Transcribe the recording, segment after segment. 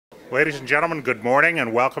Ladies and gentlemen, good morning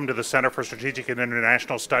and welcome to the Center for Strategic and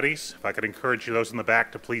International Studies. If I could encourage you, those in the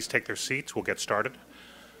back, to please take their seats. We'll get started.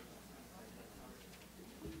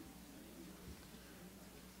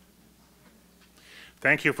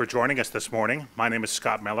 Thank you for joining us this morning. My name is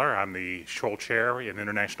Scott Miller. I'm the Scholl Chair in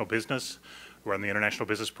International Business. We run the International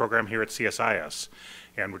Business Program here at CSIS.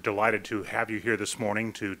 And we're delighted to have you here this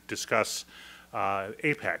morning to discuss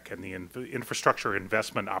APEC and the infrastructure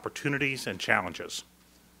investment opportunities and challenges.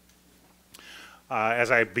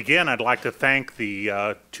 As I begin, I'd like to thank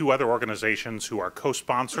the two other organizations who are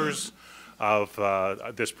co-sponsors of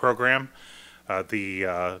this program,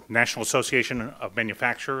 the National Association of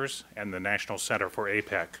Manufacturers and the National Center for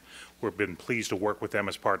APEC. We've been pleased to work with them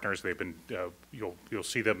as partners. They've been, you'll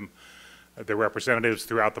see them, their representatives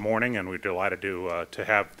throughout the morning, and we're delighted to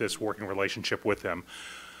have this working relationship with them.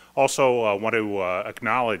 Also, want to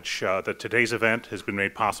acknowledge that today's event has been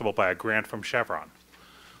made possible by a grant from Chevron.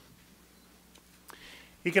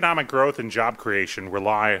 Economic growth and job creation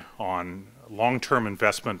rely on long-term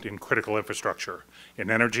investment in critical infrastructure,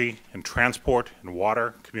 in energy, in transport, in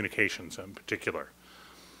water, communications in particular.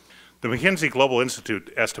 The McKinsey Global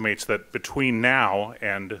Institute estimates that between now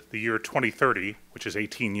and the year 2030, which is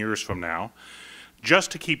 18 years from now,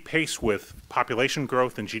 just to keep pace with population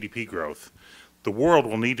growth and GDP growth, the world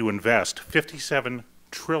will need to invest 57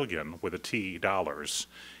 trillion with a T dollars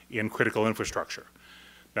in critical infrastructure.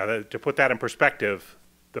 Now, to put that in perspective,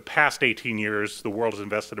 the past 18 years, the world has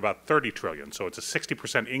invested about 30 trillion, so it's a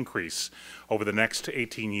 60% increase over the next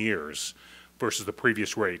 18 years versus the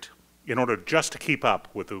previous rate, in order just to keep up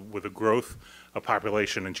with the growth of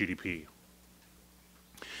population and GDP.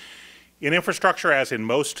 In infrastructure, as in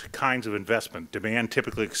most kinds of investment, demand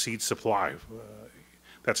typically exceeds supply.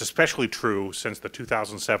 That's especially true since the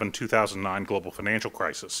 2007-2009 global financial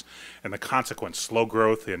crisis and the consequent slow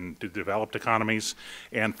growth in developed economies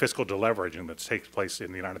and fiscal deleveraging that takes place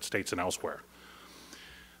in the United States and elsewhere.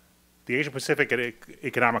 The Asia-Pacific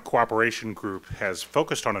Economic Cooperation Group has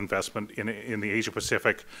focused on investment in the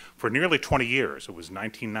Asia-Pacific for nearly 20 years. It was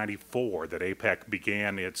 1994 that APEC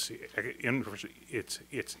began its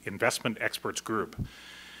investment experts group.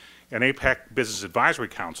 And APEC Business Advisory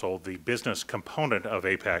Council, the business component of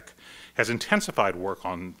APEC, has intensified work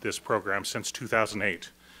on this program since 2008.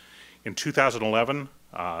 In 2011,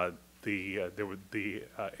 the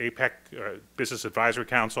APEC Business Advisory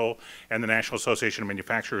Council and the National Association of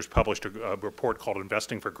Manufacturers published a report called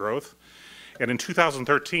Investing for Growth. And in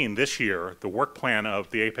 2013, this year, the work plan of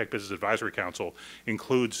the APEC Business Advisory Council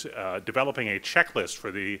includes developing a checklist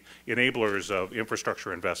for the enablers of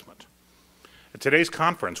infrastructure investment. At today's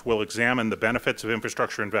conference, we'll examine the benefits of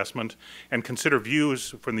infrastructure investment and consider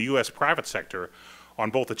views from the U.S. private sector on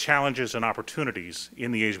both the challenges and opportunities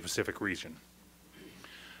in the Asia-Pacific region.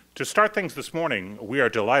 To start things this morning, we are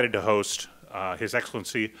delighted to host His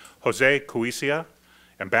Excellency Jose Cuisia,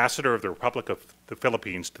 Ambassador of the Republic of the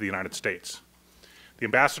Philippines to the United States. The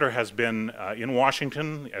ambassador has been in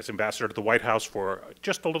Washington as ambassador to the White House for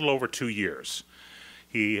just a little over 2 years.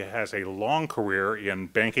 He has a long career in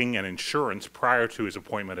banking and insurance prior to his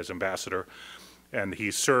appointment as ambassador, and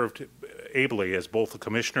he served ably as both the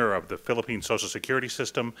commissioner of the Philippine Social Security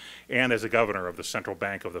System and as a governor of the Central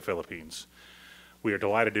Bank of the Philippines. We are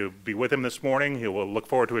delighted to be with him this morning. He will look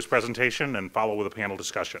forward to his presentation and follow with a panel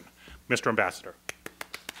discussion. Mr. Ambassador.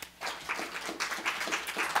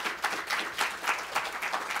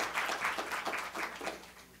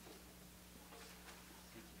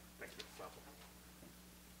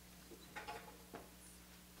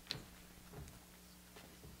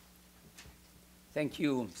 Thank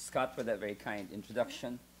you, Scott, for that very kind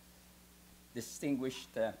introduction. Distinguished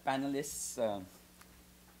panelists,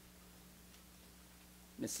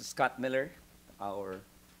 Mr. Scott Miller, our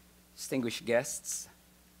distinguished guests,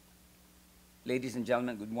 ladies and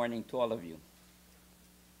gentlemen, good morning to all of you.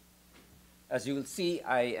 As you will see,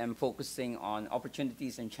 I am focusing on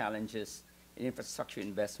opportunities and challenges in infrastructure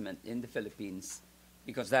investment in the Philippines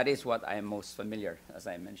because that is what I am most familiar, as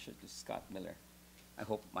I mentioned to Scott Miller. I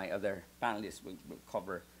hope my other panelists will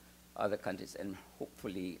cover other countries and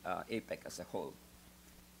hopefully APEC as a whole.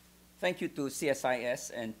 Thank you to CSIS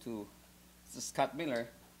and to Mr. Scott Miller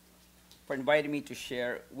for inviting me to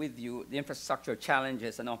share with you the infrastructure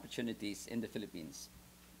challenges and opportunities in the Philippines.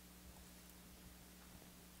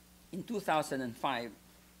 In 2005,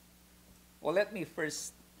 well, let me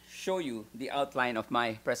first show you the outline of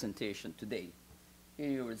my presentation today. Here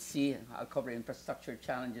you will see I'll cover infrastructure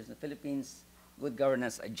challenges in the Philippines, good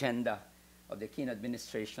governance agenda of the Aquino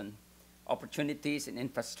administration, opportunities in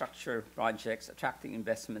infrastructure projects, attracting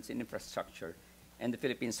investments in infrastructure, and the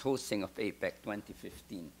Philippines hosting of APEC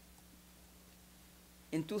 2015.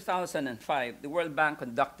 in 2005, the World Bank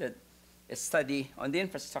conducted a study on the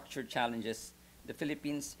infrastructure challenges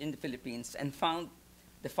in the Philippines and found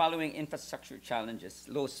the following infrastructure challenges: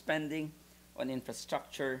 low spending on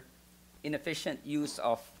infrastructure, inefficient use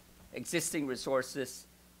of existing resources,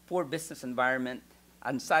 poor business environment,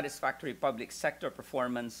 unsatisfactory public sector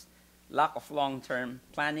performance, lack of long-term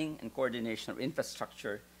planning and coordination of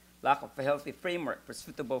infrastructure, lack of a healthy framework for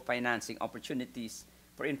suitable financing opportunities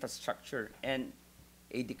for infrastructure, and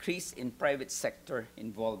a decrease in private sector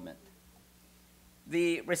involvement.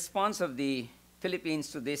 The response of the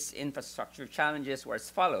Philippines to these infrastructure challenges were as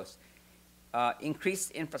follows.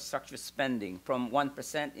 Increased infrastructure spending from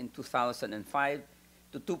 1% in 2005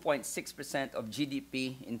 to 2.6% of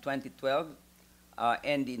GDP in 2012,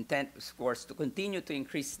 and the intent, of course, to continue to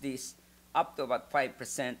increase this up to about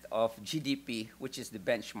 5% of GDP, which is the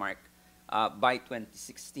benchmark, by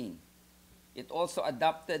 2016. It also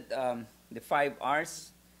adopted the 5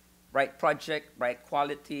 R's: right project, right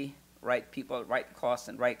quality, right people, right cost,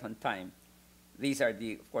 and right on time. These are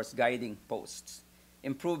the, of course, guiding posts.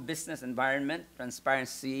 Improved business environment,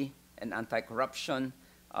 transparency, and anti-corruption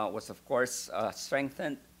was, of course,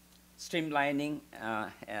 strengthened. Streamlining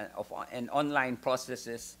and online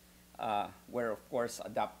processes were, of course,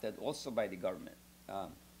 adopted also by the government.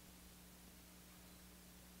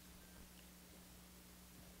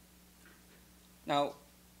 Now,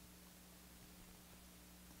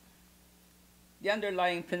 the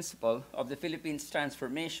underlying principle of the Philippines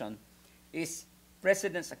transformation is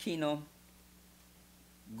President Aquino: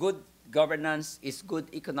 good governance is good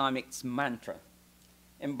economics mantra.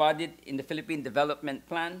 Embodied in the Philippine Development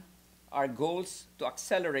Plan are goals to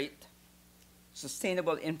accelerate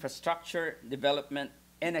sustainable infrastructure development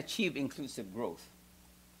and achieve inclusive growth.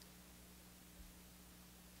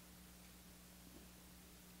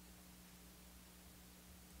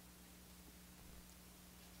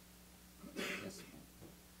 Yes.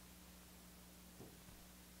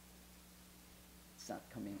 It's not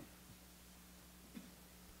coming.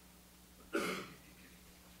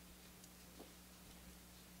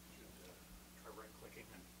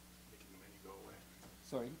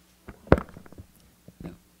 Sorry?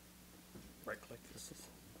 No. Right click.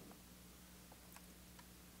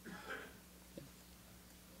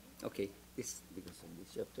 Okay, this, because of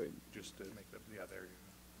this, you have to. Just to make them, yeah, there you go.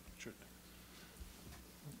 Should.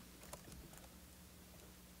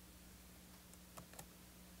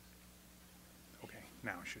 Okay,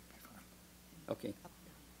 now it should be fine. Okay.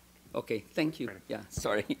 Okay, thank you. Ready. Yeah,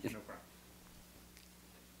 sorry. No problem.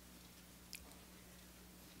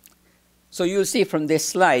 So you'll see from this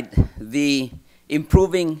slide the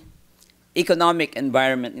improving economic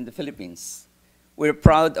environment in the Philippines. We're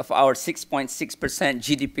proud of our 6.6%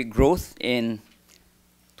 GDP growth in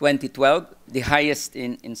 2012, the highest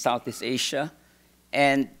in Southeast Asia.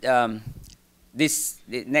 And the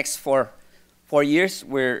next four years,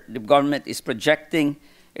 where the government is projecting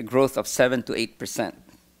a growth of 7 to 8%.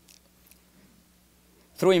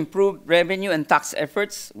 Through improved revenue and tax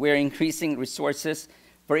efforts, we're increasing resources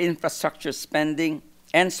for infrastructure spending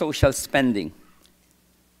and social spending.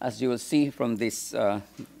 As you will see from this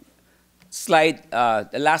slide,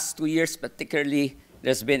 the last 2 years particularly,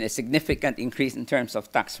 there's been a significant increase in terms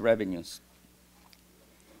of tax revenues.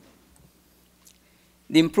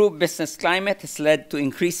 The improved business climate has led to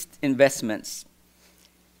increased investments,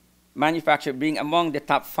 manufacturing being among the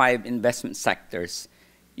top 5 investment sectors.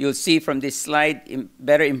 You'll see from this slide,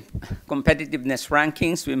 better competitiveness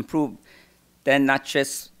rankings. We improved 10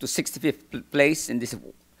 notches to 65th place in this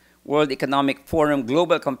World Economic Forum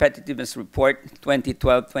Global Competitiveness Report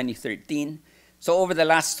 2012-2013. So over the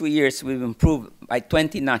last 2 years, we've improved by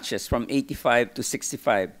 20 notches from 85 to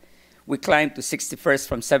 65. We climbed to 61st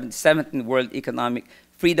from 77th in the World Economic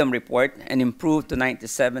Freedom Report and improved to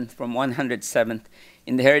 97th from 107th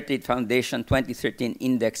in the Heritage Foundation 2013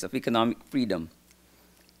 Index of Economic Freedom.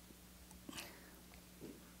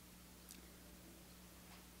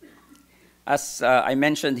 As I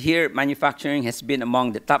mentioned here, manufacturing has been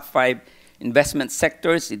among the top 5 investment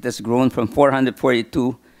sectors. It has grown from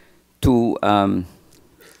 442 to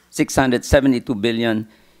 672 billion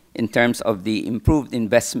in terms of the improved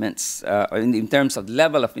investments, in terms of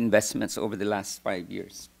level of investments over the last 5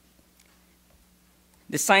 years.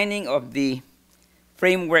 The signing of the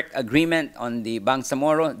framework agreement on the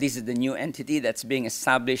Bangsamoro, this is the new entity that's being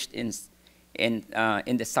established in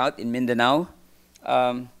the south, in Mindanao.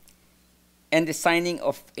 And the signing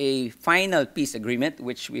of a final peace agreement,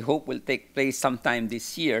 which we hope will take place sometime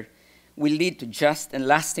this year, will lead to just and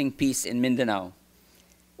lasting peace in Mindanao,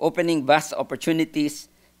 opening vast opportunities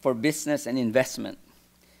for business and investment.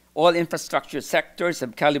 All infrastructure sectors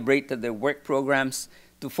have calibrated their work programs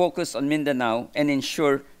to focus on Mindanao and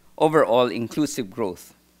ensure overall inclusive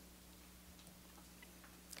growth.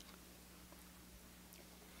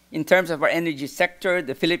 In terms of our energy sector,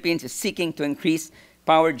 the Philippines is seeking to increase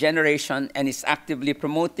power generation and is actively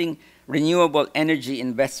promoting renewable energy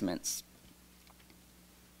investments.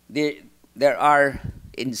 There are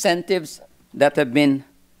incentives that have been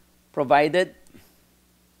provided,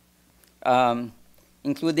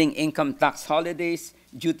 including income tax holidays,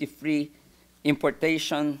 duty-free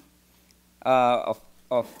importation of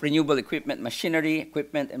renewable equipment, machinery,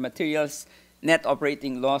 equipment, and materials, net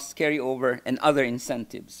operating loss carryover, and other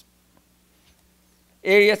incentives.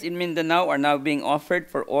 Areas in Mindanao are now being offered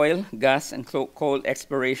for oil, gas, and coal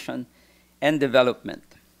exploration and development.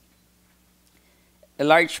 A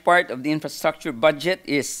large part of the infrastructure budget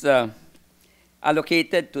is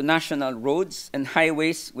allocated to national roads and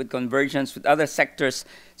highways with convergence with other sectors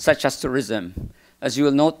such as tourism. As you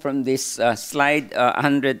will note from this slide,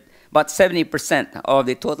 about 70% of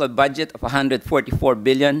the total budget of 144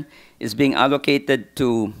 billion is being allocated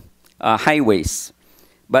to highways.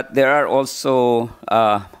 But there are also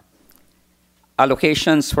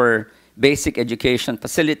allocations for basic education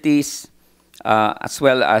facilities as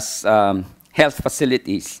well as health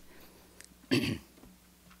facilities.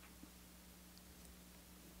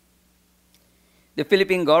 The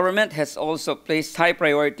Philippine government has also placed high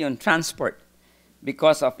priority on transport.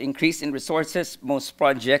 Because of increase in resources, most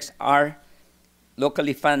projects are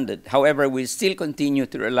locally funded. However, we still continue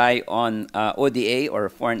to rely on ODA or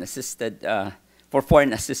foreign-assisted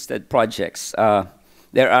projects.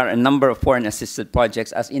 There are a number of foreign-assisted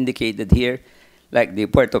projects as indicated here, like the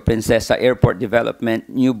Puerto Princesa Airport Development,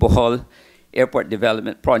 New Bohol Airport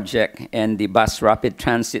Development Project, and the Bus Rapid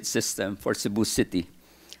Transit System for Cebu City,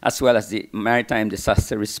 as well as the Maritime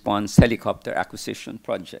Disaster Response Helicopter Acquisition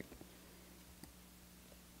Project.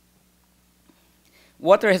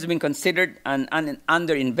 Water has been considered an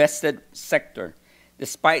underinvested sector.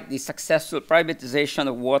 Despite the successful privatization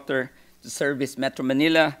of water to service Metro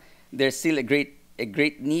Manila, there's still a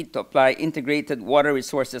great need to apply integrated water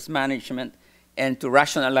resources management and to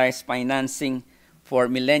rationalize financing for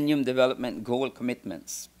Millennium Development Goal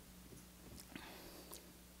commitments.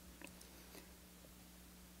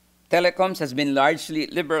 Telecoms has been largely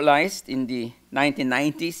liberalized in the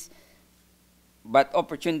 1990s, but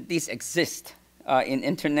opportunities exist in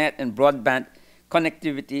internet and broadband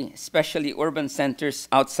connectivity, especially urban centers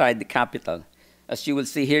outside the capital. As you will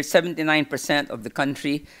see here, 79% of the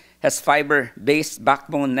country has fiber-based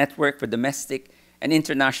backbone network for domestic and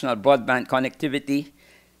international broadband connectivity.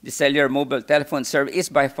 The cellular mobile telephone service is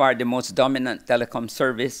by far the most dominant telecom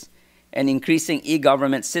service, and increasing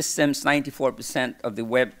e-government systems, 94% of the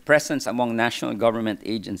web presence among national government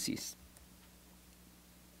agencies.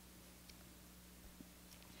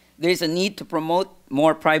 There is a need to promote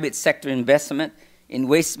more private sector investment in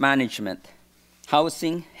waste management,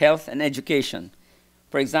 housing, health, and education.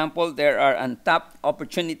 For example, there are untapped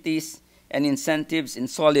opportunities and incentives in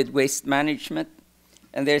solid waste management,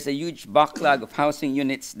 and there's a huge backlog of housing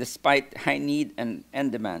units despite high need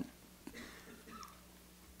and demand.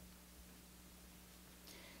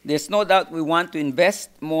 There's no doubt we want to invest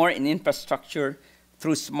more in infrastructure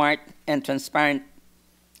through smart and transparent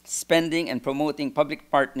spending and promoting public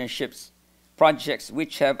partnerships, projects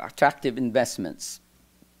which have attractive investments.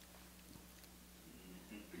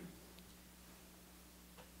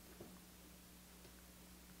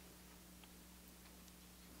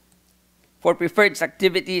 For preferred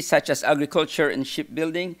activities such as agriculture and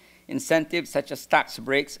shipbuilding, incentives such as tax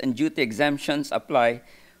breaks and duty exemptions apply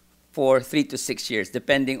for 3 to 6 years,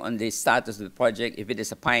 depending on the status of the project, if it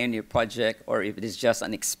is a pioneer project or if it is just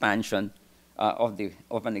an expansion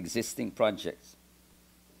of an existing project.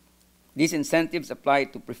 These incentives apply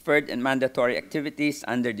to preferred and mandatory activities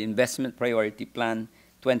under the Investment Priority Plan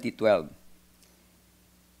 2012.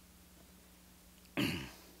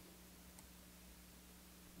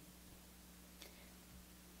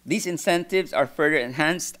 These incentives are further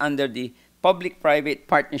enhanced under the Public-Private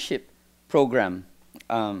Partnership Program.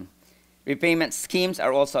 Repayment schemes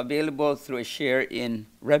are also available through a share in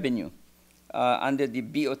revenue. Under the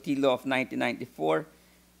BOT law of 1994,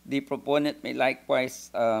 the proponent may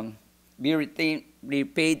likewise be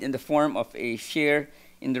repaid in the form of a share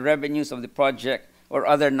in the revenues of the project or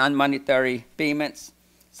other non-monetary payments,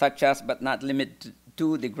 such as but not limited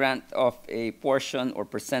to the grant of a portion or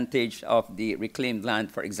percentage of the reclaimed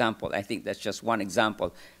land, for example. I think that's just one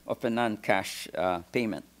example of a non-cash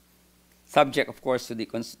payment, subject, of course, to the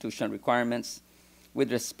constitutional requirements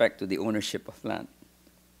with respect to the ownership of land.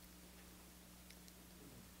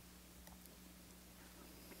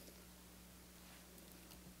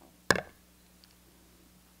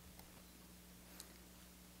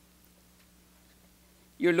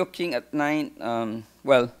 you're looking at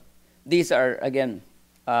well, these are, again,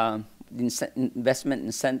 investment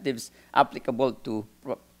incentives applicable to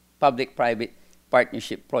public-private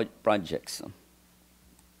partnership projects.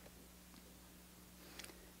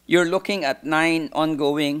 You're looking at 9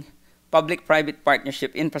 ongoing public-private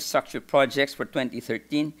partnership infrastructure projects for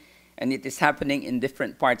 2013, and it is happening in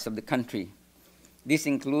different parts of the country. These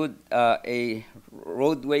include a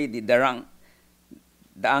roadway, the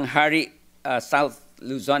Daang-Hari South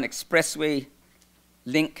Luzon Expressway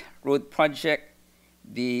Link Road Project,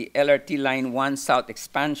 the LRT Line 1 South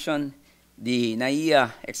Expansion, the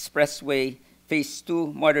NAIA Expressway Phase 2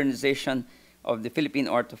 modernization of the Philippine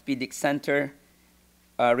Orthopedic Center,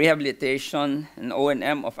 rehabilitation and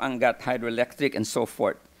O&M of Angat Hydroelectric, and so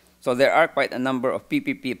forth. So there are quite a number of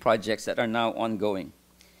PPP projects that are now ongoing.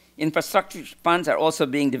 Infrastructure funds are also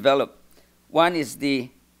being developed. One is the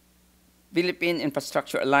Philippine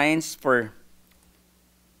Infrastructure Alliance for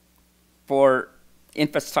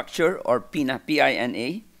Infrastructure, or PINA,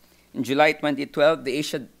 P-I-N-A. In July 2012,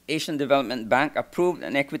 the Asian Development Bank approved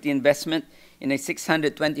an equity investment in a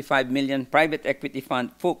 625 million private equity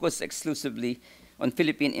fund focused exclusively on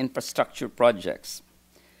Philippine infrastructure projects.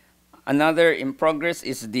 Another in progress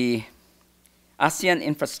is the ASEAN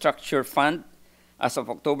Infrastructure Fund. As of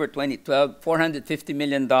October 2012, $450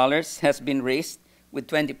 million has been raised, with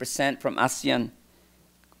 20% from ASEAN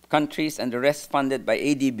countries and the rest funded by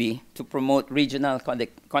ADB to promote regional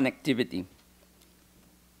connectivity.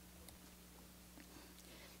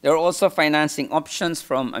 There are also financing options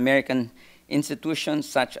from American institutions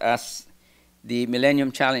such as the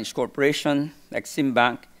Millennium Challenge Corporation, Exim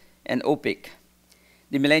Bank, and APEC.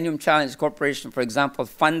 The Millennium Challenge Corporation, for example,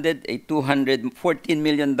 funded a $214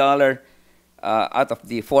 million out of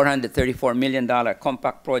the $434 million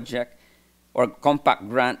compact project or compact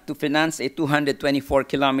grant to finance a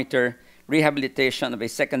 224-kilometer rehabilitation of a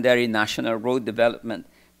secondary national road development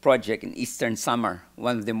project in Eastern Samar,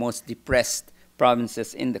 one of the most depressed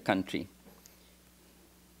provinces in the country.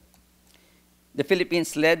 The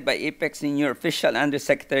Philippines, led by APEC senior official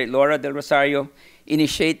Undersecretary Laura Del Rosario,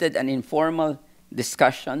 initiated an informal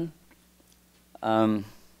discussion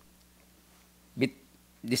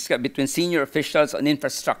between senior officials on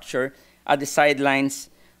infrastructure at the sidelines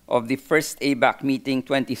of the first ABAC meeting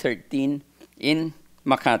 2013 in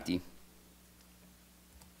Makati.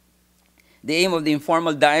 The aim of the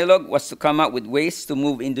informal dialogue was to come up with ways to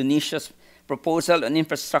move Indonesia's proposal on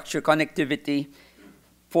infrastructure connectivity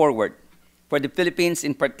forward. For the Philippines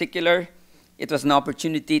in particular, it was an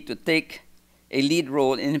opportunity to take a lead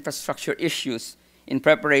role in infrastructure issues in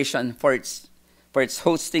preparation for its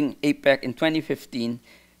hosting APEC in 2015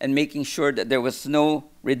 and making sure that there was no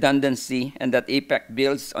redundancy and that APEC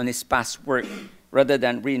builds on its past work rather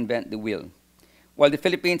than reinvent the wheel. While the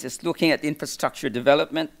Philippines is looking at infrastructure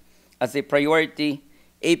development as a priority,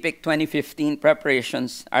 APEC 2015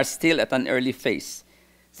 preparations are still at an early phase.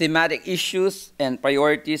 Thematic issues and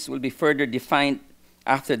priorities will be further defined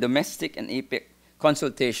after domestic and APEC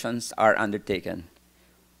consultations are undertaken.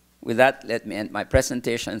 With that, let me end my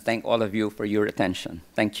presentation and thank all of you for your attention.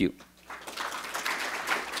 Thank you.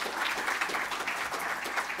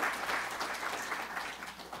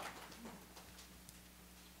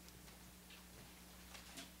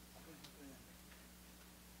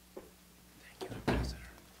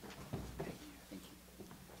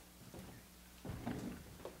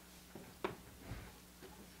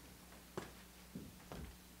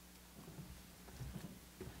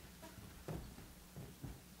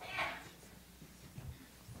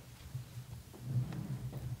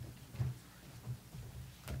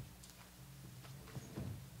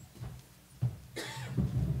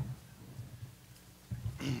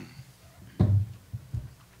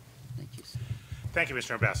 Thank you,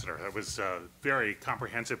 Mr. Ambassador. That was a very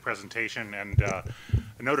comprehensive presentation, and I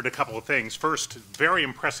noted a couple of things. First, very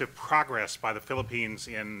impressive progress by the Philippines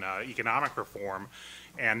in economic reform,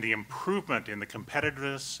 and the improvement in the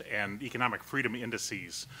competitiveness and economic freedom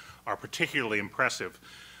indices are particularly impressive.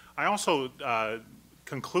 I also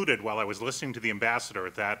concluded while I was listening to the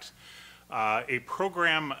ambassador that a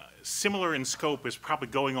program similar in scope is probably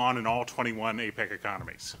going on in all 21 APEC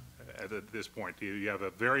economies at this point. You have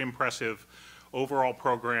a very impressive overall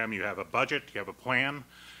program, you have a budget, you have a plan,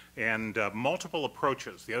 and multiple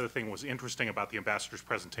approaches. The other thing was interesting about the ambassador's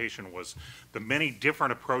presentation was the many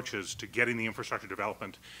different approaches to getting the infrastructure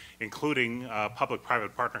development, including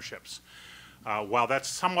public-private partnerships. While that's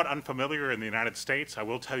somewhat unfamiliar in the United States, I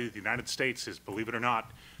will tell you the United States is, believe it or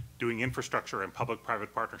not, doing infrastructure and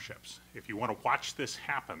public-private partnerships. If you want to watch this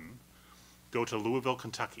happen, go to Louisville,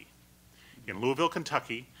 Kentucky. In Louisville,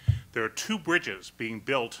 Kentucky, there are 2 bridges being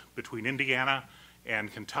built between Indiana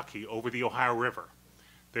and Kentucky over the Ohio River.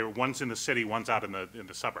 One's in the city, one's out in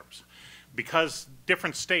the suburbs. Because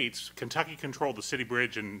different states, Kentucky controlled the city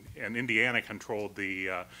bridge and Indiana controlled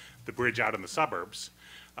the bridge out in the suburbs,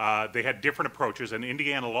 they had different approaches, and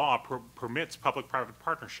Indiana law permits public-private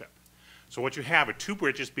partnership. So what you have are two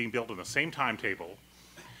bridges being built on the same timetable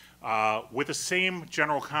with the same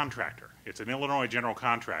general contractor. It's an Illinois general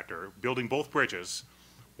contractor building both bridges.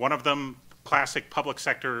 One of them classic public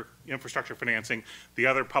sector infrastructure financing, the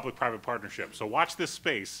other public-private partnership. So watch this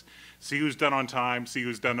space, see who's done on time, see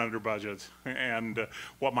who's done under budget, and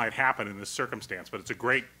what might happen in this circumstance. But it's a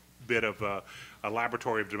great bit of a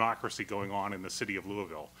laboratory of democracy going on in the city of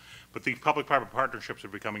Louisville. But the public-private partnerships are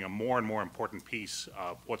becoming a more and more important piece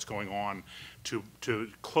of what's going on to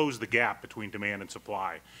close the gap between demand and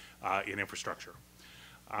supply in infrastructure.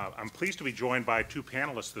 I'm pleased to be joined by two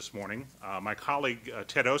panelists this morning. My colleague,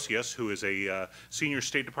 Ted Osius, who is a Senior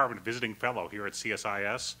State Department Visiting Fellow here at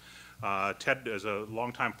CSIS. Ted is a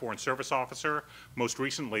longtime Foreign Service officer, most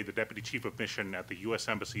recently the Deputy Chief of Mission at the U.S.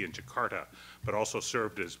 Embassy in Jakarta, but also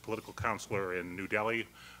served as political counselor in New Delhi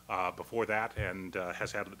before that, and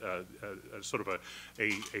has had a sort of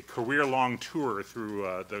a career-long tour through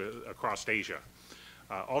across Asia.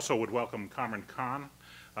 Also would welcome Kamran Khan.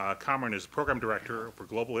 Kamran is Program Director for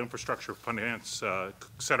Global Infrastructure Finance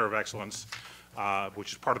Center of Excellence,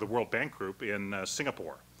 which is part of the World Bank Group in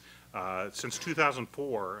Singapore. Since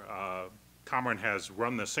 2004, Kamran has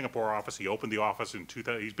run the Singapore office. He opened the office in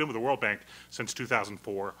 2000. He's been with the World Bank since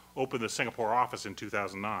 2004, opened the Singapore office in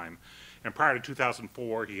 2009. And prior to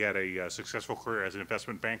 2004, he had a successful career as an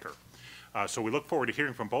investment banker. So we look forward to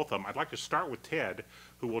hearing from both of them. I'd like to start with Ted,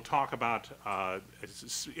 who will talk about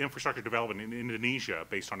infrastructure development in Indonesia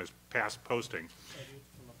based on his past posting.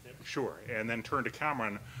 Sure, and then turn to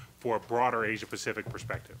Kamran for a broader Asia-Pacific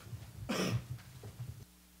perspective.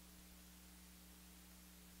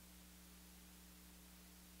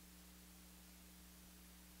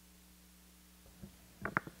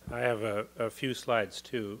 I have a few slides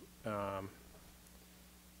too. Let's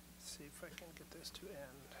see if I can get this to end.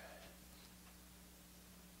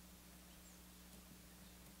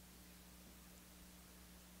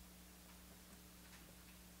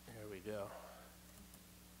 Here we go.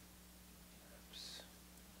 Oops.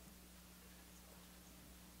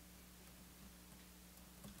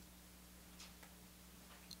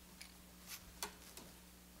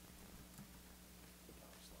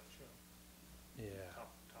 Yeah.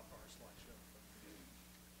 Top bar slideshow.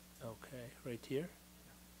 Okay, right here.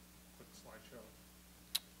 Click slideshow.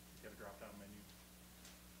 You have a drop-down menu.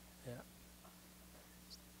 Yeah.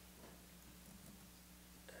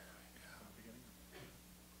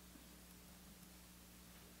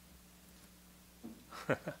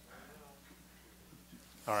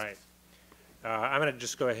 All right. I'm going to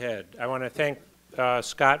just go ahead. I want to thank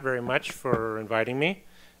Scott very much for inviting me.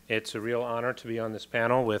 It's a real honor to be on this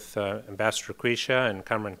panel with Ambassador Cuisia and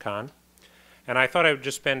Kamran Khan. And I thought I would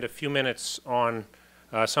just spend a few minutes on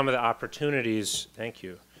some of the opportunities, thank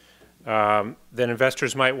you, that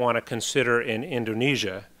investors might want to consider in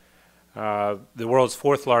Indonesia, the world's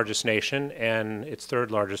fourth largest nation and its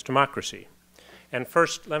third largest democracy. And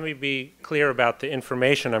first, let me be clear about the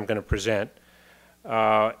information I'm going to present.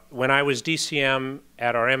 When I was DCM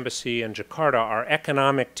at our embassy in Jakarta, our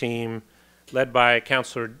economic team, led by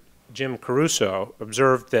Counselor Jim Caruso,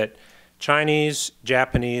 observed that Chinese,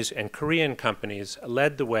 Japanese, and Korean companies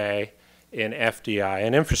led the way in FDI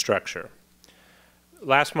and infrastructure.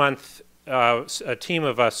 Last month, a team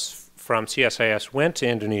of us from CSIS went to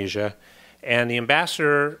Indonesia, and the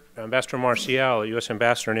ambassador, Ambassador Marcial, U.S.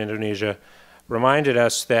 ambassador in Indonesia, reminded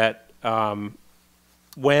us that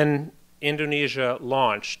when Indonesia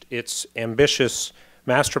launched its ambitious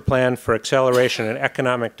master plan for acceleration and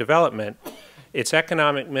economic development, its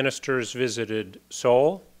economic ministers visited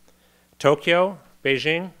Seoul, Tokyo,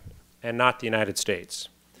 Beijing, and not the United States.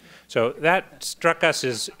 So that struck us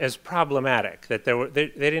as problematic, that they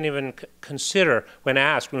didn't even consider, when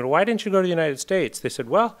asked, why didn't you go to the United States? They said,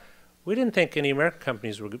 well, we didn't think any American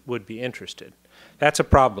companies would be interested. That's a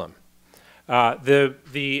problem.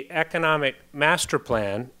 The economic master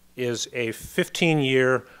plan is a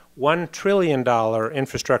 15-year, $1 trillion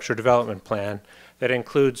infrastructure development plan that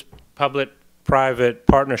includes public-private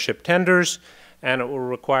partnership tenders, and it will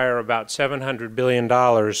require about $700 billion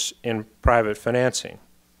in private financing.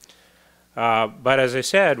 But as I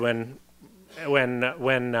said, when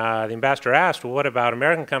the ambassador asked, well, what about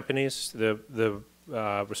American companies, the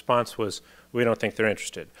response was, we don't think they're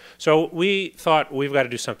interested. So we thought we've got to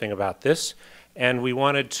do something about this, and we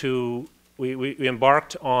wanted to, we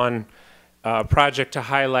embarked on project to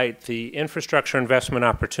highlight the infrastructure investment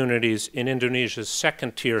opportunities in Indonesia's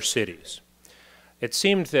second-tier cities. It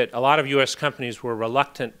seemed that a lot of U.S. companies were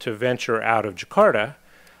reluctant to venture out of Jakarta,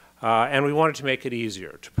 and we wanted to make it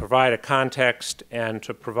easier, to provide a context and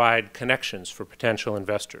to provide connections for potential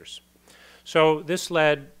investors. So this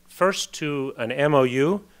led first to an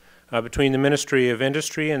MOU between the Ministry of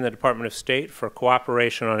Industry and the Department of State for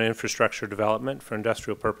cooperation on infrastructure development for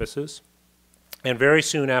industrial purposes. And very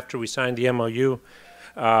soon after we signed the MOU,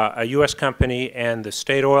 a U.S. company and the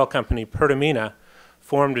state oil company Pertamina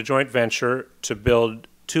formed a joint venture to build a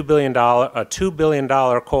 $2 billion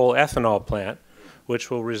coal ethanol plant, which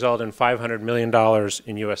will result in $500 million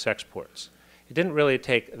in U.S. exports. It didn't really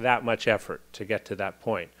take that much effort to get to that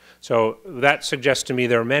point. So that suggests to me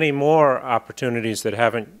there are many more opportunities that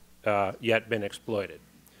haven't yet been exploited.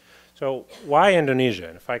 So why Indonesia?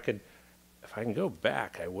 And if I can go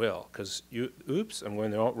back, I will, because oops, I'm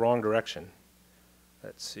going the wrong direction.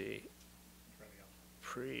 Let's see.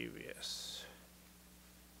 Previous.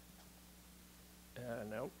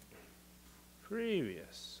 Nope.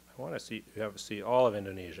 Previous. I want to see all of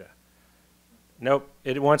Indonesia. Nope,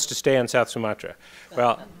 it wants to stay on South Sumatra.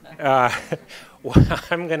 Well,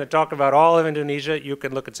 I'm going to talk about all of Indonesia. You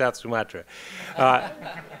can look at South Sumatra.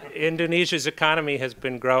 Indonesia's economy has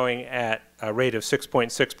been growing at a rate of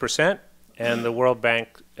 6.6%, and the World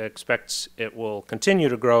Bank expects it will continue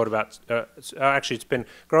to grow at about, actually it's been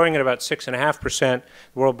growing at about 6.5%.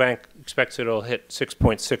 The World Bank expects it will hit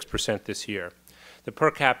 6.6% this year. The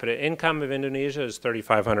per capita income of Indonesia is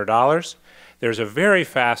 $3,500. There's a very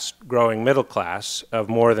fast-growing middle class of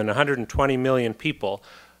more than 120 million people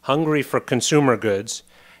hungry for consumer goods,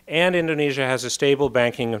 and Indonesia has a stable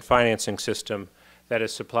banking and financing system that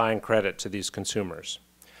is supplying credit to these consumers.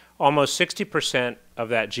 Almost 60% of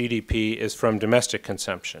that GDP is from domestic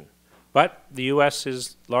consumption, but the U.S.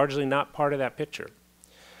 is largely not part of that picture.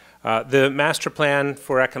 The master plan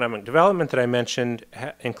for economic development that I mentioned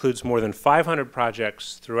includes more than 500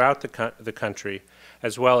 projects throughout the country,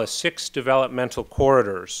 as well as 6 developmental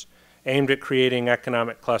corridors aimed at creating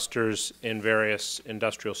economic clusters in various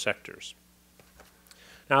industrial sectors.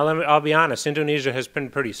 Now, I'll be honest, Indonesia has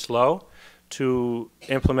been pretty slow to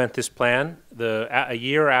implement this plan. A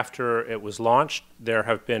year after it was launched, there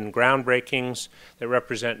have been groundbreakings that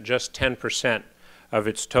represent just 10% of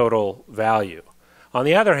its total value. On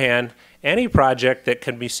the other hand, any project that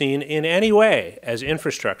can be seen in any way as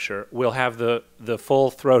infrastructure will have the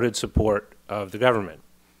full-throated support of the government.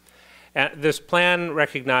 And this plan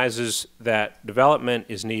recognizes that development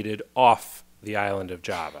is needed off the island of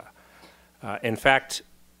Java. In fact,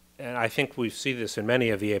 and I think we see this in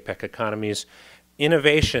many of the APEC economies,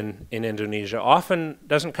 innovation in Indonesia often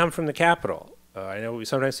doesn't come from the capital. I know we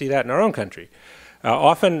sometimes see that in our own country.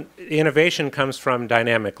 Often innovation comes from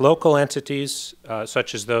dynamic local entities,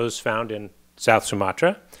 such as those found in South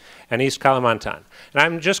Sumatra and East Kalimantan. And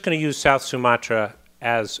I'm just going to use South Sumatra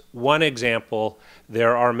as one example.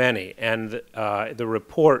 There are many, and the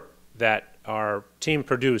report that our team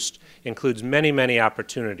produced includes many, many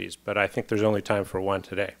opportunities, but I think there's only time for one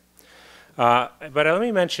today. But let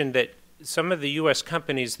me mention that some of the U.S.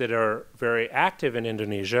 companies that are very active in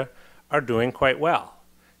Indonesia are doing quite well.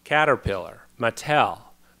 Caterpillar, Mattel,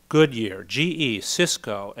 Goodyear, GE,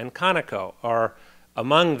 Cisco, and Conoco are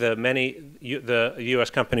among the many U.S.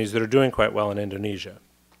 companies that are doing quite well in Indonesia.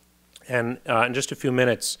 And in just a few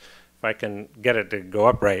minutes, if I can get it to go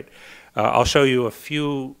up right, I'll show you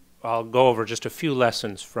I'll go over just a few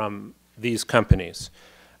lessons from these companies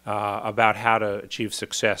about how to achieve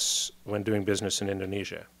success when doing business in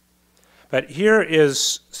Indonesia. But here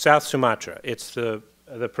is South Sumatra. It's the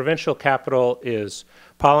provincial capital is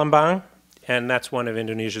Palembang, and that's one of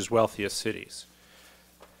Indonesia's wealthiest cities.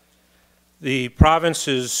 The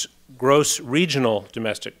province's gross regional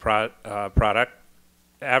domestic product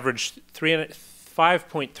averaged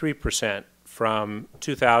 5.3% from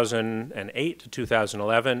 2008 to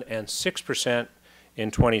 2011 and 6%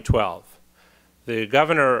 in 2012. The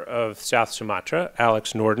governor of South Sumatra,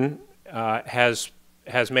 Alex Norden, has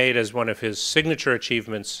made as one of his signature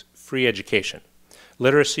achievements free education.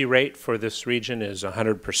 Literacy rate for this region is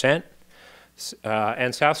 100%.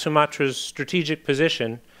 And South Sumatra's strategic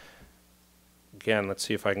position, again, let's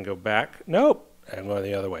see if I can go back. Nope, I'm going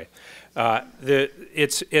the other way.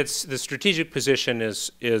 The strategic position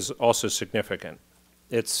is also significant.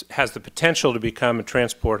 It has the potential to become a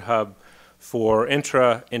transport hub for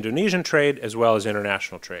intra-Indonesian trade as well as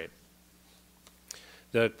international trade.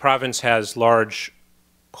 The province has large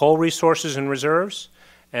coal resources and reserves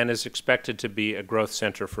and is expected to be a growth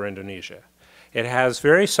center for Indonesia. It has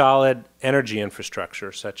very solid energy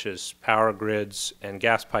infrastructure, such as power grids and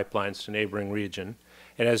gas pipelines to neighboring region.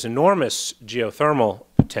 It has enormous geothermal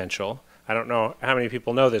potential. I don't know how many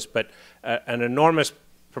people know this, but an enormous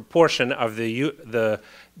proportion of the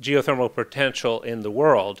geothermal potential in the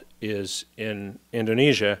world is in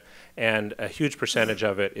Indonesia, and a huge percentage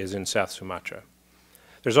of it is in South Sumatra.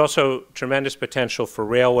 There's also tremendous potential for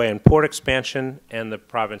railway and port expansion, and the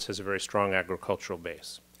province has a very strong agricultural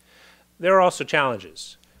base. There are also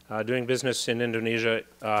challenges. Doing business in Indonesia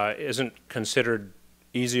isn't considered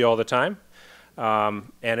easy all the time.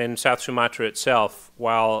 And in South Sumatra itself,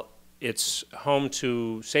 while it's home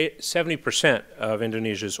to, say, 70% of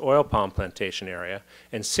Indonesia's oil palm plantation area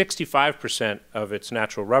and 65% of its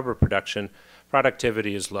natural rubber production,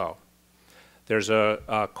 productivity is low. There's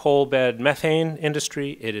a coal bed methane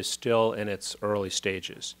industry. It is still in its early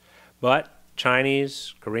stages. But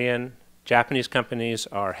Chinese, Korean, Japanese companies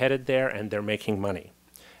are headed there, and they're making money.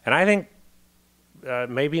 And I think,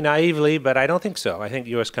 maybe naively, but I don't think so. I think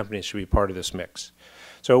U.S. companies should be part of this mix.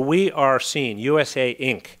 So we are seen, USA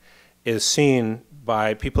Inc. is seen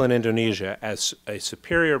by people in Indonesia as a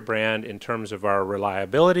superior brand in terms of our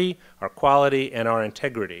reliability, our quality, and our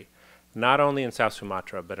integrity, not only in South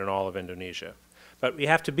Sumatra, but in all of Indonesia. But we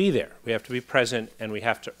have to be there. We have to be present, and we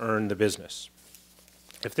have to earn the business.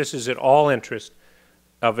 If this is at all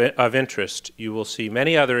of interest, you will see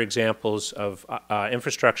many other examples of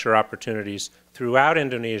infrastructure opportunities throughout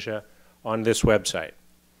Indonesia on this website.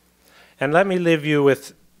 And let me leave you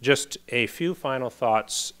with just a few final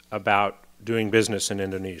thoughts about doing business in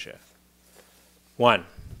Indonesia. One,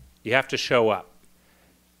 you have to show up.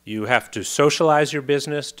 You have to socialize your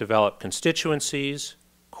business, develop constituencies,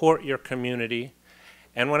 court your community.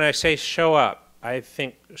 And when I say show up, I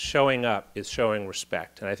think showing up is showing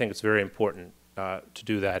respect. And I think it's very important to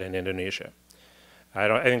do that in Indonesia.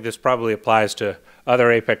 I think this probably applies to other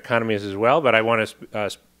APEC economies as well, but I want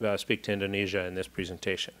to speak to Indonesia in this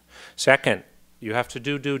presentation. Second, you have to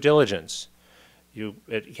do due diligence. You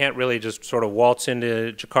can't really just sort of waltz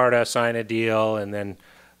into Jakarta, sign a deal, and then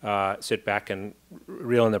sit back and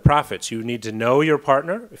reel in the profits. You need to know your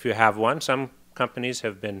partner, if you have one. Some companies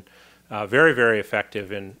have been very, very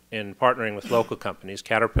effective in partnering with local companies.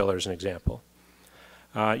 Caterpillar is an example.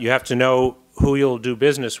 You have to know who you'll do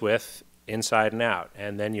business with inside and out,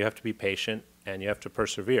 and then you have to be patient and you have to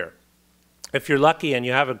persevere. If you're lucky and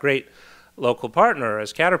you have a great local partner,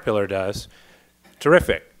 as Caterpillar does,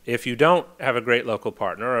 terrific. If you don't have a great local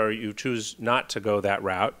partner, or you choose not to go that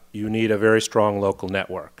route, you need a very strong local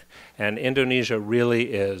network. And Indonesia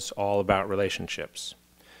really is all about relationships.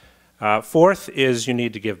 Fourth is you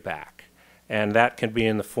need to give back. And that can be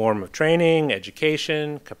in the form of training,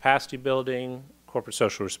 education, capacity building, corporate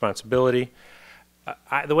social responsibility.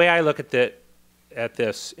 The way I look at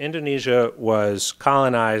this, Indonesia was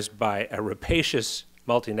colonized by a rapacious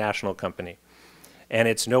multinational company. And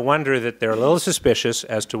it's no wonder that they're a little suspicious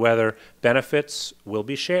as to whether benefits will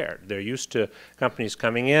be shared. They're used to companies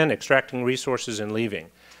coming in, extracting resources, and leaving.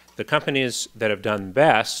 The companies that have done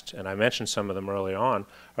best, and I mentioned some of them early on,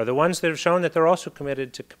 are the ones that have shown that they're also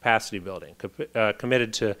committed to capacity building,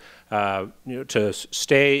 committed to, to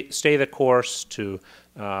stay the course, to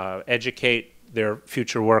educate their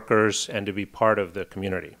future workers, and to be part of the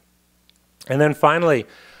community. And then finally,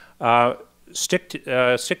 stick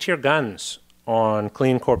to your guns on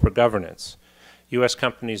clean corporate governance. U.S.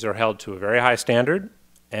 companies are held to a very high standard,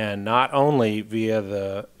 and not only via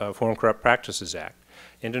the Foreign Corrupt Practices Act.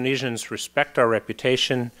 Indonesians respect our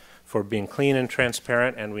reputation for being clean and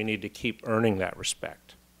transparent, and we need to keep earning that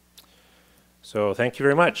respect. So thank you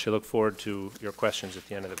very much. I look forward to your questions at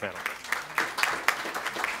the end of the panel.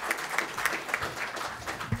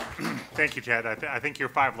 Thank you, Ted. I think your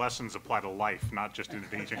 5 lessons apply to life, not just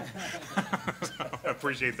Indonesia. So I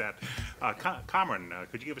appreciate that. Cameron,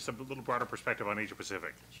 could you give us a little broader perspective on Asia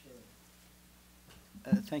Pacific?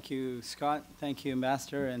 Thank you, Scott. Thank you,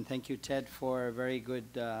 Ambassador, and thank you, Ted, for a very good,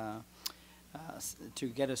 to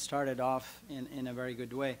get us started off in a very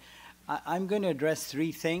good way. I'm going to address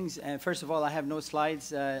 3 things. First of all, I have no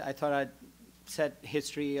slides. I thought I'd set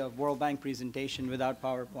history of World Bank presentation without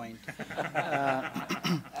PowerPoint.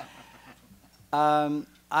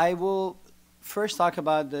 I will first talk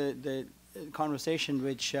about the conversation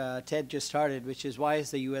which Ted just started, which is why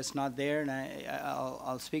is the U.S. not there? And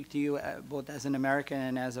I'll speak to you both as an American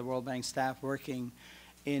and as a World Bank staff working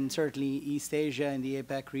in certainly East Asia and the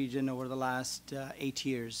APEC region over the last 8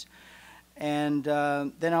 years. And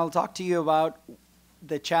then I'll talk to you about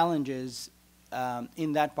the challenges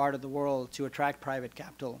in that part of the world to attract private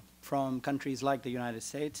capital from countries like the United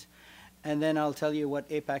States. and then I'll tell you what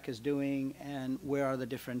APEC is doing and where are the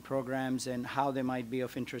different programs and how they might be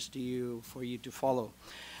of interest to you for you to follow.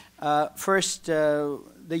 First, the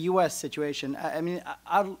U.S. situation. I mean,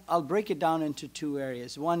 I'll break it down into two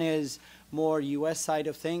areas. One is more U.S. side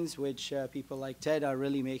of things, which people like Ted are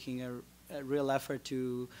really making a real effort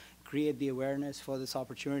to create the awareness for this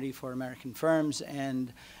opportunity for American firms,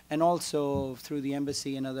 and also through the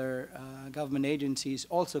embassy and other government agencies,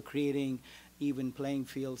 also creating even playing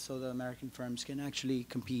fields so the American firms can actually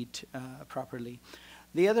compete properly.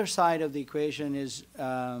 The other side of the equation is,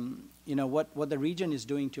 you know, what the region is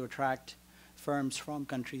doing to attract firms from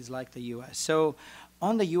countries like the U.S. So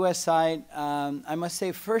on the U.S. side, I must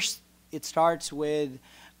say first it starts with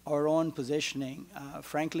our own positioning.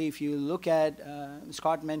 Frankly, if you look at,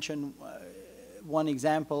 Scott mentioned one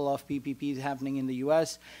example of PPPs happening in the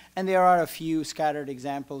U.S., and there are a few scattered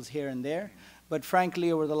examples here and there. But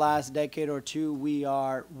frankly, over the last decade or two, we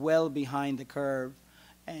are well behind the curve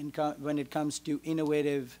and when it comes to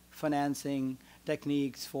innovative financing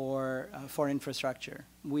techniques for infrastructure.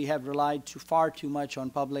 We have relied far too much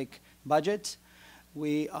on public budgets.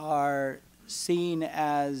 We are seen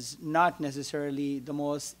as not necessarily the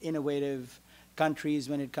most innovative countries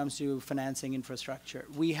when it comes to financing infrastructure.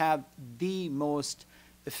 We have the most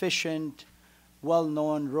efficient,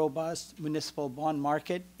 well-known, robust municipal bond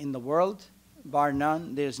market in the world, bar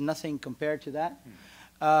none. There's nothing compared to that.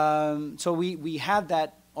 So we have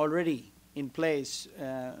that already in place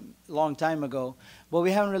a long time ago, but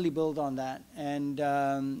we haven't really built on that.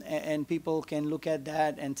 And people can look at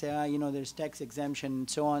that and say, you know, there's tax exemption and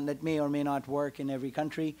so on. That may or may not work in every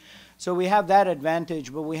country. So we have that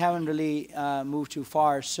advantage, but we haven't really moved too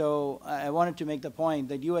far. So I wanted to make the point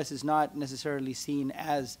that U.S. is not necessarily seen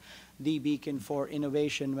as the beacon for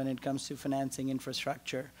innovation when it comes to financing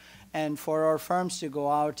infrastructure. And for our firms to go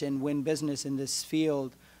out and win business in this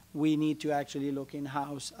field, we need to actually look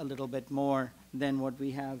in-house a little bit more than what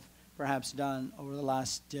we have perhaps done over the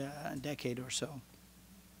last decade or so.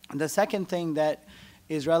 And the second thing that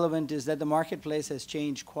is relevant is that the marketplace has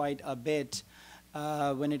changed quite a bit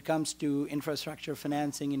when it comes to infrastructure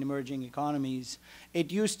financing in emerging economies.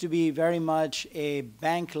 It used to be very much a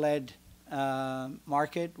bank-led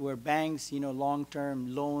market where banks, you know,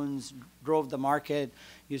 long-term loans drove the market,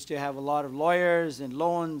 used to have a lot of lawyers and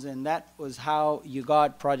loans, and that was how you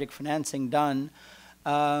got project financing done.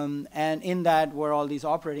 And in that were all these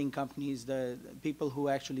operating companies, the people who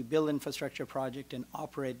actually build infrastructure project and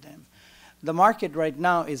operate them. The market right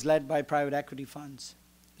now is led by private equity funds.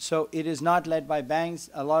 So it is not led by banks.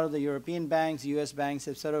 A lot of the European banks, US banks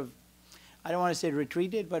have sort of, I don't want to say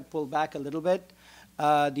retreated, but pulled back a little bit.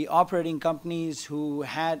 The operating companies who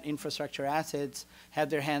had infrastructure assets have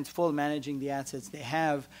their hands full managing the assets they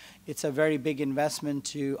have. It's a very big investment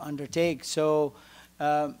to undertake. So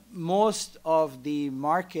most of the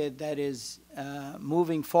market that is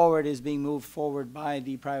moving forward is being moved forward by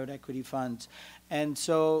the private equity funds. And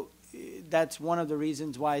so that's one of the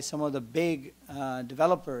reasons why some of the big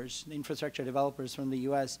developers, the infrastructure developers from the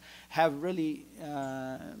U.S., have really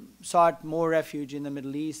sought more refuge in the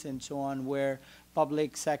Middle East and so on, where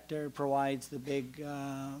public sector provides the big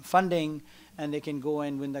funding, and they can go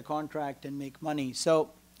and win the contract and make money.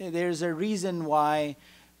 So there's a reason why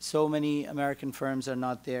so many American firms are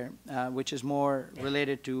not there, which is more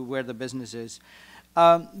related to where the business is.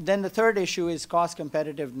 Then the third issue is cost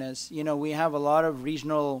competitiveness. You know, we have a lot of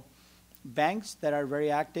regional banks that are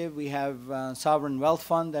very active. We have sovereign wealth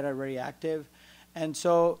fund that are very active. And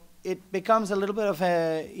so it becomes a little bit of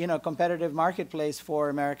a, you know, competitive marketplace for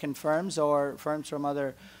American firms or firms from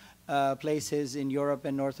other places in Europe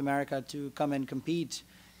and North America to come and compete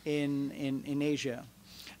in Asia.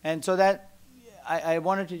 And so that, I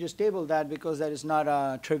wanted to just table that because that is not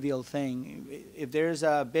a trivial thing. If there is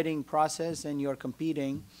a bidding process and you're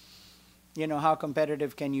competing, you know, how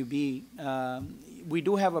competitive can you be? We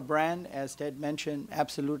do have a brand, as Ted mentioned.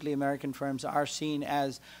 Absolutely, American firms are seen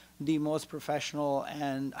as the most professional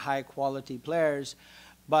and high-quality players.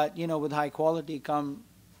 But, you know, with high quality come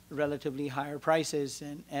relatively higher prices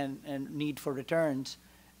and need for returns.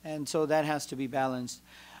 And so that has to be balanced.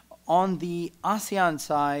 On the ASEAN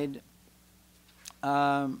side,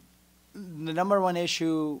 the number one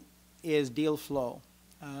issue is deal flow.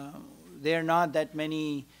 There are not that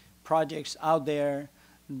many projects out there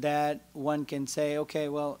that one can say, okay,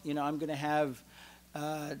 well, you know, I'm going to have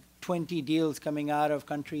 20 deals coming out of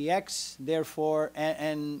country X, therefore,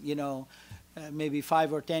 and you know, maybe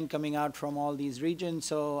 5 or 10 coming out from all these regions.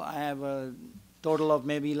 So I have a total of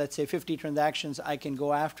maybe, let's say, 50 transactions I can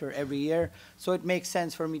go after every year. So it makes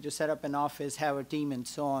sense for me to set up an office, have a team, and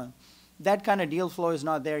so on. That kind of deal flow is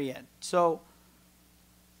not there yet. So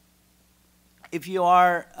if you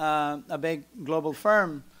are a big global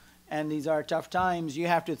firm and these are tough times, you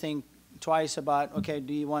have to think twice about, okay,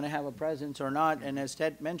 do you want to have a presence or not? And as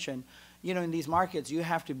Ted mentioned, you know, in these markets, you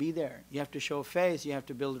have to be there. You have to show face. You have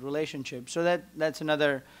to build relationships. So that's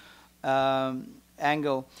another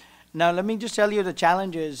angle. Now, let me just tell you the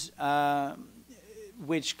challenges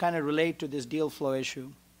which kind of relate to this deal flow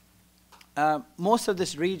issue. Most of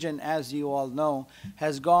this region, as you all know,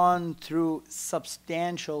 has gone through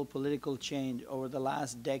substantial political change over the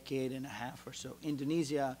last decade and a half or so.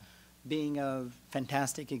 Indonesia being a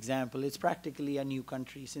fantastic example. It's practically a new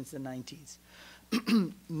country since the 90s.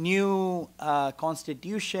 New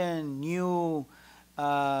constitution, new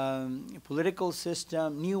political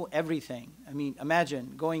system, new everything. I mean,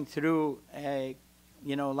 imagine going through a,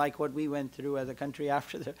 you know, like what we went through as a country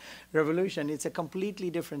after the revolution. It's a completely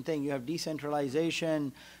different thing. You have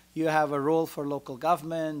decentralization, you have a role for local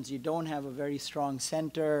governments, you don't have a very strong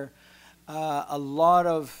center. A lot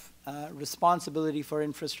of responsibility for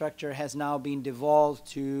infrastructure has now been devolved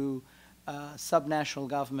to subnational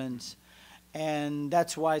governments. And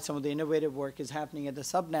that's why some of the innovative work is happening at the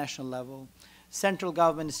subnational level. Central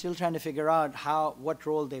government is still trying to figure out what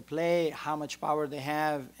role they play, how much power they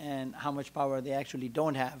have, and how much power they actually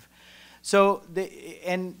don't have. So,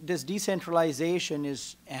 and this decentralization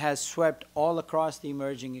has swept all across the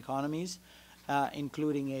emerging economies,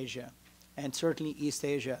 including Asia, and certainly East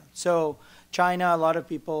Asia. So China, a lot of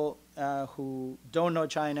people who don't know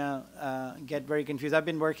China get very confused. I've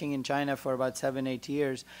been working in China for about 7, 8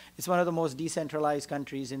 years. It's one of the most decentralized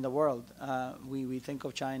countries in the world. We think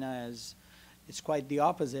of China as, it's quite the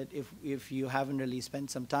opposite if you haven't really spent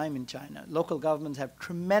some time in China. Local governments have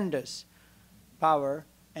tremendous power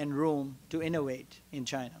and room to innovate in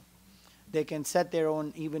China. They can set their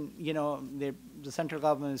own, even, you know, the central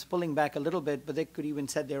government is pulling back a little bit, but they could even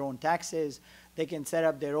set their own taxes. They can set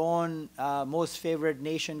up their own most favored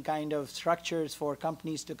nation kind of structures for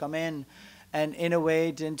companies to come in and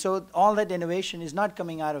innovate. And so all that innovation is not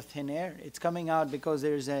coming out of thin air. It's coming out because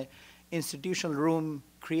there's an institutional room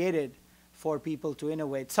created for people to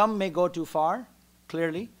innovate. Some may go too far,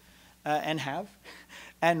 clearly, and have,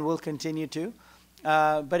 and will continue to.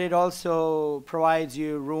 But it also provides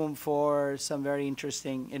you room for some very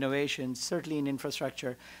interesting innovations, certainly in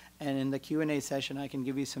infrastructure. And in the Q&A session, I can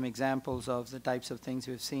give you some examples of the types of things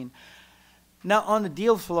we've seen. Now, on the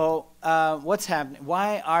deal flow, what's happening?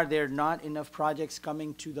 Why are there not enough projects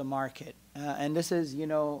coming to the market? And this is, you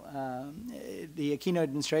know, the Aquino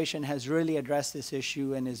administration has really addressed this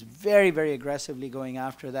issue and is very, very aggressively going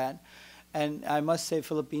after that. And I must say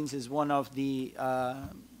Philippines is one of the,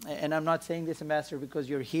 and I'm not saying this, Ambassador, because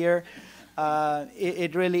you're here.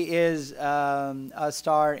 It really is a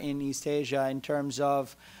star in East Asia in terms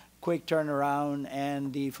of quick turnaround,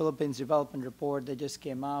 and the Philippines Development Report that just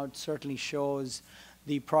came out certainly shows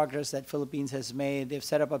the progress that Philippines has made. They've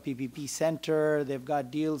set up a PPP center, they've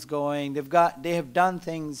got deals going, they have done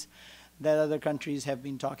things that other countries have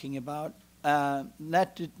been talking about.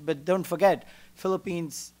 But don't forget,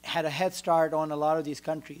 Philippines had a head start on a lot of these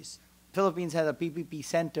countries. Philippines had a PPP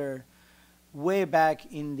center way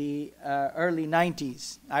back in the early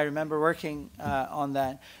 90s. I remember working on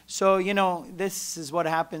that. So, you know, this is what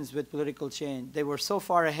happens with political change. They were so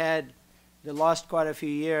far ahead, they lost quite a few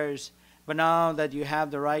years, but now that you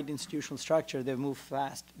have the right institutional structure, they've moved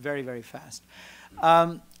fast, very, very fast.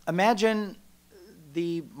 Imagine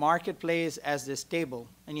the marketplace as this table,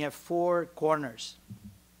 and you have 4 corners.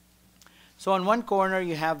 So on one corner,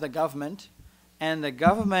 you have the government, and the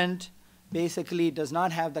government basically does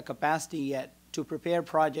not have the capacity yet to prepare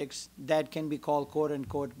projects that can be called, quote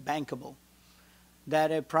unquote, bankable.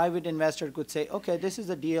 That a private investor could say, okay, this is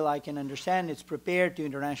a deal I can understand, it's prepared to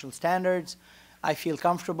international standards, I feel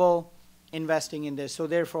comfortable investing in this, so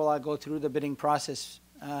therefore I'll go through the bidding process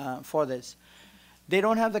for this. They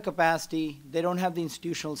don't have the capacity, they don't have the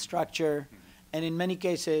institutional structure, and in many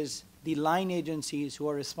cases, the line agencies who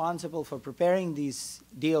are responsible for preparing these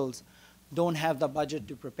deals don't have the budget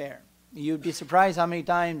to prepare. You'd be surprised how many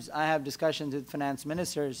times I have discussions with finance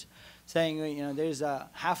ministers saying, you know, there's a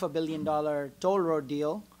 $500 million toll road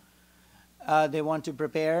deal. They want to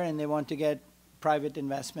prepare and they want to get private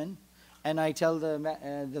investment. And I tell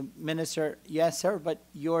the minister, yes, sir, but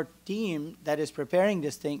your team that is preparing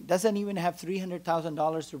this thing doesn't even have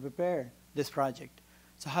 $300,000 to prepare this project.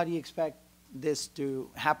 So how do you expect this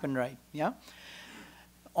to happen right? Yeah.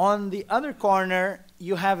 On the other corner,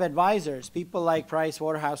 you have advisors, people like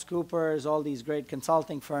PricewaterhouseCoopers, all these great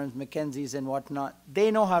consulting firms, McKinsey's and whatnot.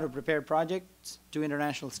 They know how to prepare projects to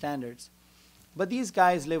international standards. But these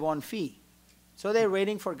guys live on fee. So they're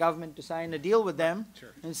waiting for government to sign a deal with them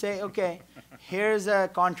and say, okay, here's a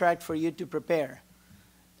contract for you to prepare,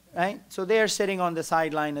 right? So they're sitting on the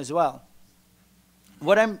sideline as well.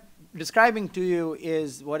 What I'm describing to you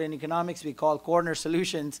is what in economics we call corner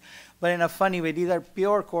solutions, but in a funny way, these are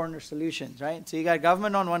pure corner solutions, right? So you got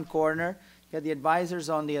government on one corner, you got the advisors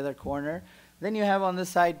on the other corner, then you have on this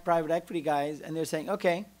side private equity guys, and they're saying,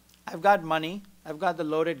 okay, I've got money, I've got the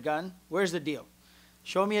loaded gun, where's the deal?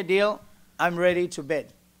 Show me a deal, I'm ready to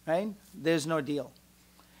bid, right? There's no deal.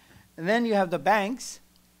 And then you have the banks,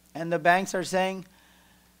 and the banks are saying,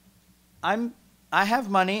 I have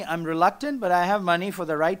money, I'm reluctant, but I have money for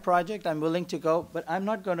the right project, I'm willing to go, but I'm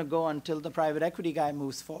not going to go until the private equity guy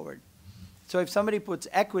moves forward. So if somebody puts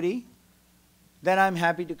equity, then I'm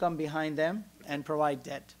happy to come behind them and provide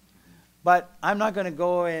debt. But I'm not going to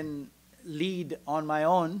go and lead on my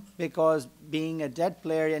own, because being a debt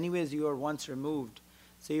player, anyways, you are once removed.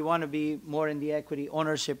 So you want to be more in the equity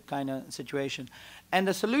ownership kind of situation. And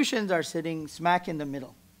the solutions are sitting smack in the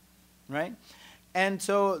middle, right? And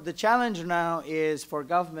so the challenge now is for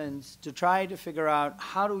governments to try to figure out,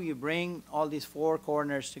 how do you bring all these four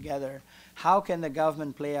corners together? How can the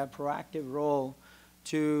government play a proactive role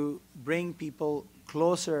to bring people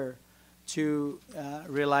closer to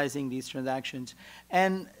realizing these transactions?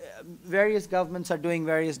 And various governments are doing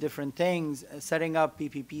various different things, setting up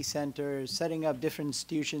PPP centers, setting up different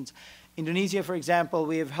institutions. Indonesia, for example,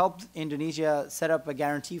 we have helped Indonesia set up a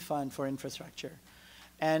guarantee fund for infrastructure.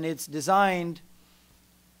 And it's designed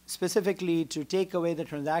specifically to take away the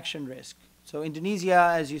transaction risk. So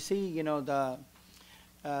Indonesia, as you see, you know, the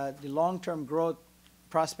long-term growth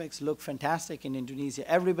prospects look fantastic in Indonesia.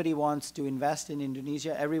 Everybody wants to invest in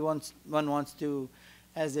Indonesia. Everyone wants to,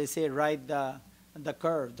 as they say, ride the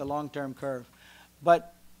curve, the long-term curve.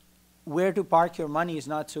 But where to park your money is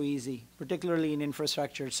not so easy, particularly in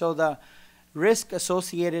infrastructure. So the risk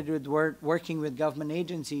associated with working with government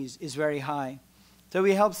agencies is very high. So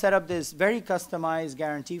we helped set up this very customized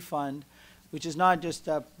guarantee fund, which is not just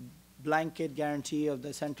a blanket guarantee of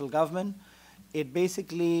the central government. It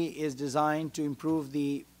basically is designed to improve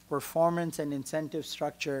the performance and incentive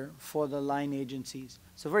structure for the line agencies.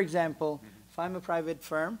 So for example, if I'm a private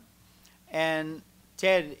firm and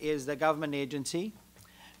TED is the government agency,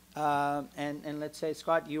 and let's say,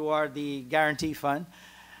 Scott, you are the guarantee fund,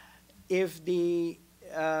 if the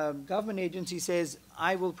government agency says,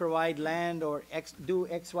 I will provide land or do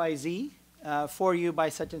X, Y, Z for you by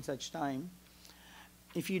such and such time,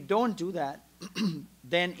 if you don't do that,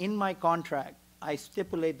 then in my contract, I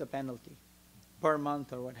stipulate the penalty per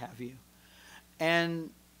month or what have you. And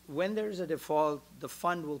when there's a default, the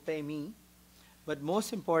fund will pay me. But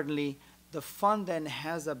most importantly, the fund then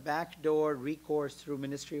has a backdoor recourse through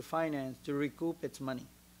Ministry of Finance to recoup its money.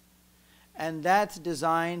 And that's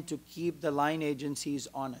designed to keep the line agencies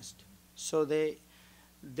honest. So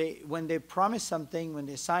when they promise something, when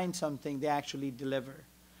they sign something, they actually deliver.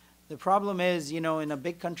 The problem is, you know, in a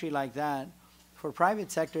big country like that, for private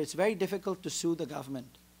sector, it's very difficult to sue the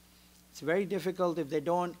government. It's very difficult if they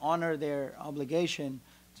don't honor their obligation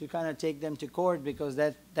to kind of take them to court, because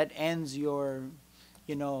that ends your,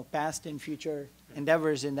 you know, past and future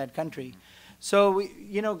endeavors in that country. So,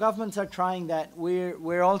 you know, governments are trying that.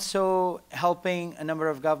 We're also helping a number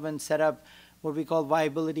of governments set up what we call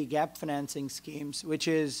viability gap financing schemes, which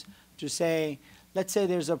is to say, let's say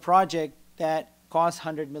there's a project that costs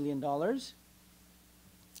 $100 million,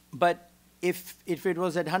 but if it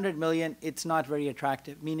was at 100 million, it's not very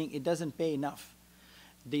attractive, meaning it doesn't pay enough.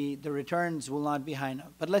 The returns will not be high enough.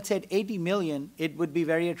 But let's say at 80 million, it would be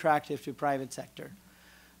very attractive to private sector.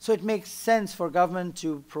 So it makes sense for government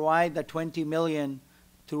to provide the 20 million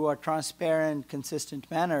through a transparent, consistent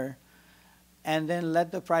manner, and then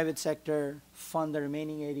let the private sector fund the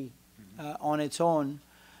remaining 80 on its own.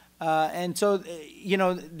 And so, you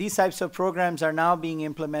know, these types of programs are now being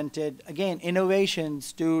implemented, again,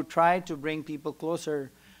 innovations to try to bring people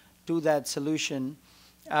closer to that solution.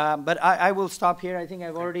 But I will stop here. I think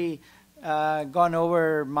I've already gone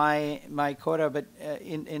over my quota, but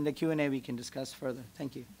in the Q&A we can discuss further.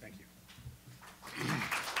 Thank you. Thank you.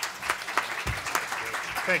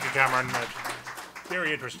 Thank you, Cameron.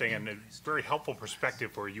 Very interesting and a very helpful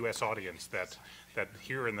perspective for a U.S. audience that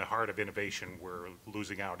here in the heart of innovation, we're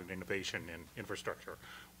losing out in innovation in infrastructure,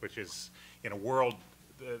 which is in a world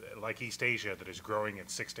like East Asia that is growing at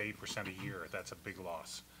 6 to 8% a year. That's a big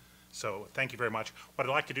loss. So thank you very much. What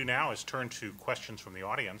I'd like to do now is turn to questions from the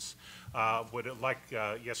audience. Would it like,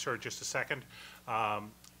 yes, sir, just a second. 4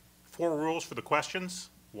 rules for the questions.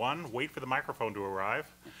 1, wait for the microphone to arrive,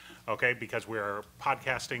 okay, because we're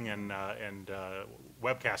podcasting and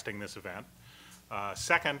webcasting this event.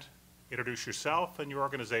 Second, introduce yourself and your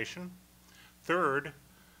organization. Third,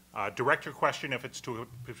 direct your question if it's to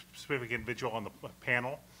a specific individual on the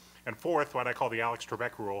panel. And fourth, what I call the Alex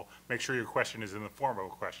Trebek rule, make sure your question is in the form of a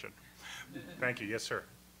question. Thank you. Yes, sir.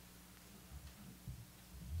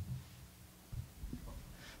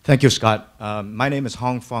 Thank you, Scott. My name is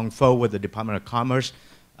Hong Fong Pho with the Department of Commerce.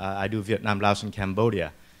 I do Vietnam, Laos, and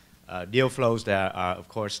Cambodia. Deal flows there are, of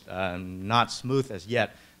course, not smooth as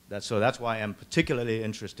yet. So that's why I'm particularly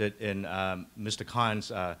interested in Mr.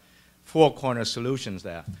 Khan's four-corner solutions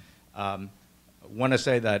there. I want to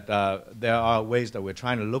say that there are ways that we're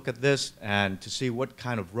trying to look at this and to see what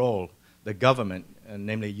kind of role the government,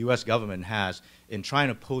 namely U.S. government, has in trying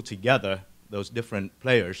to pull together those different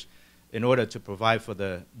players in order to provide for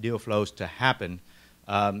the deal flows to happen.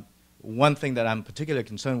 One thing that I'm particularly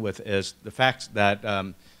concerned with is the fact that,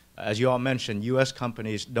 as you all mentioned, U.S.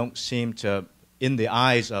 companies don't seem to, in the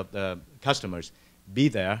eyes of the customers, be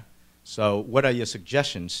there. So what are your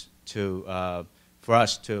suggestions to, for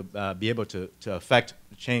us to be able to affect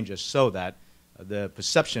changes so that the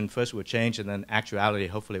perception first will change and then actuality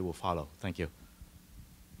hopefully will follow? Thank you.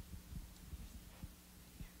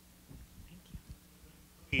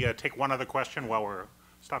 Take one other question while we're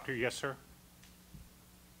stopped here. Yes, sir.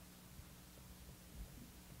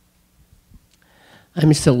 I'm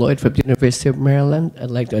Mr. Lloyd from the University of Maryland. I'd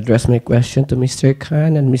like to address my question to Mr.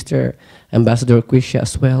 Khan and Mr. Ambassador Cuisia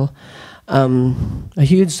as well. A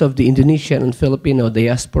huge of the Indonesian and Filipino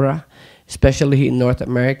diaspora, especially in North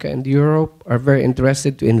America and Europe, are very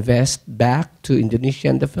interested to invest back to Indonesia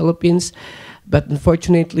and the Philippines. But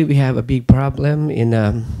unfortunately, we have a big problem in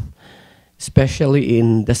especially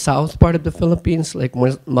in the south part of the Philippines, like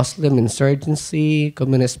Muslim insurgency,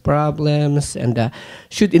 communist problems, and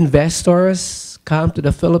should investors come to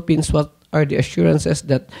the Philippines, what are the assurances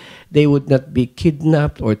that they would not be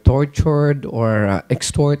kidnapped or tortured or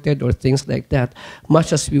extorted or things like that,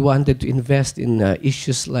 much as we wanted to invest in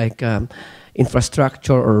issues like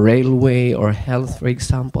infrastructure or railway or health, for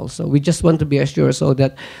example. So we just want to be assured so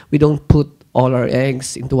that we don't put all our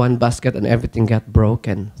eggs into one basket and everything got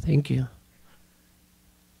broken. Thank you.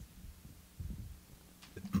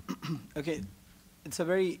 Okay, it's a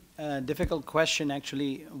very difficult question,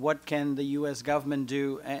 actually. What can the U.S. government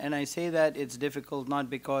do? And I say that it's difficult not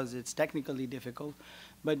because it's technically difficult,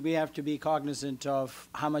 but we have to be cognizant of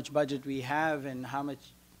how much budget we have and how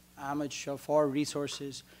much of our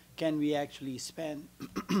resources can we actually spend.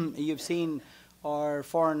 You've seen our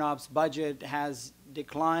foreign ops budget has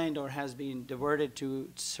declined or has been diverted to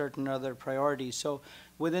certain other priorities. So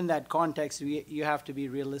within that context, you have to be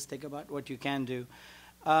realistic about what you can do.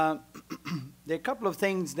 There are a couple of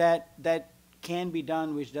things that can be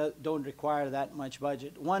done which don't require that much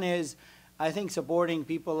budget. One is, I think, supporting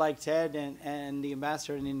people like Ted and the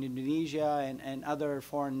ambassador in Indonesia and other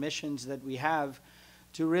foreign missions that we have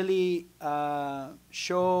to really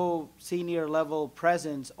show senior level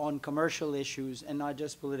presence on commercial issues and not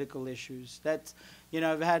just political issues. That's,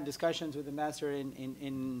 I've had discussions with the ambassador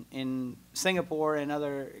in Singapore and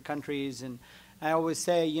other countries, and I always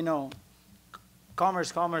say,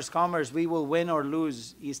 commerce, commerce, commerce, we will win or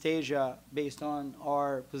lose East Asia based on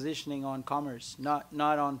our positioning on commerce, not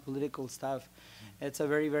on political stuff. It's a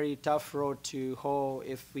very, very tough road to hoe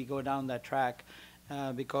if we go down that track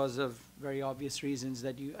because of very obvious reasons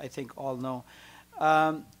that I think all know.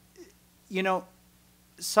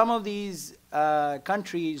 Some of these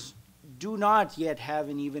countries do not yet have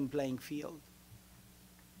an even playing field.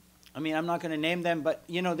 I mean, I'm not going to name them, but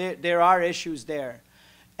there are issues there.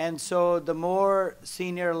 And so the more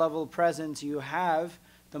senior level presence you have,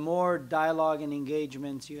 the more dialogue and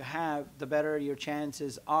engagements you have, the better your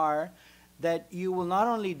chances are that you will not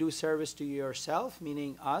only do service to yourself,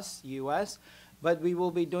 meaning us, US, but we will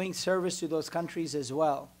be doing service to those countries as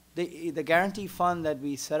well. The guarantee fund that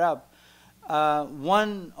we set up,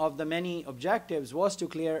 one of the many objectives was to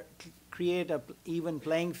create an even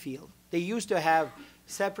playing field. They used to have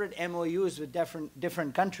separate MOUs with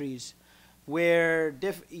different countries, where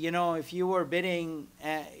if you were bidding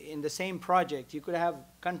in the same project, you could have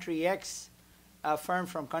country X, a firm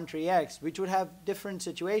from country X, which would have different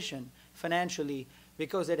situation financially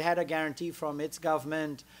because it had a guarantee from its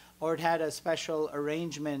government or it had a special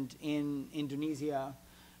arrangement in Indonesia,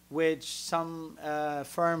 which some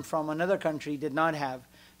firm from another country did not have.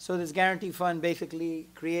 So this guarantee fund basically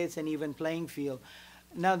creates an even playing field.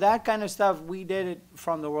 Now that kind of stuff, we did it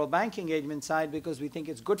from the World Bank engagement side because we think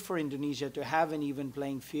it's good for Indonesia to have an even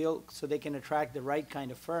playing field so they can attract the right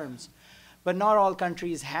kind of firms. But not all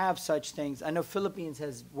countries have such things. I know Philippines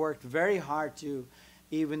has worked very hard to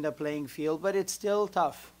even the playing field, but it's still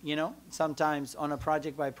tough, sometimes on a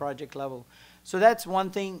project by project level. So that's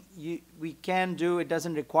one thing we can do. It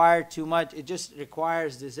doesn't require too much. It just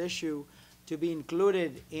requires this issue to be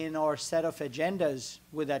included in our set of agendas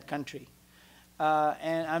with that country.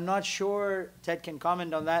 And I'm not sure, Ted can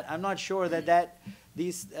comment on that, I'm not sure that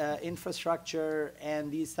these infrastructure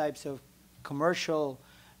and these types of commercial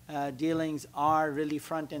dealings are really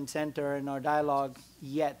front and center in our dialogue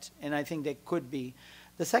yet, and I think they could be.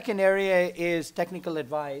 The second area is technical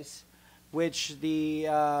advice, which the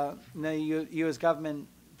U.S. government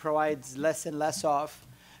provides less and less of,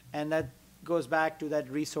 and that goes back to that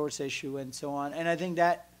resource issue and so on. And I think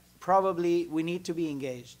that probably we need to be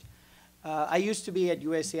engaged. I used to be at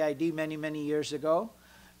USAID many, many years ago,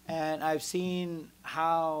 and I've seen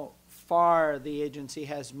how far the agency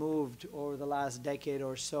has moved over the last decade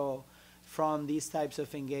or so from these types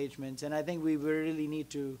of engagements. And I think we really need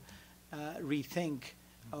to rethink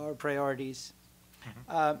our priorities.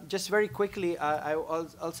 Just very quickly, I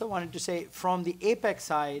also wanted to say from the APEC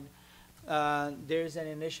side, there's an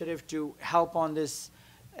initiative to help on this,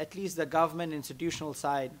 at least the government institutional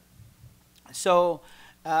side. So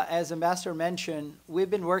as Ambassador mentioned, we've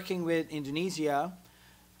been working with Indonesia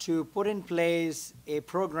to put in place a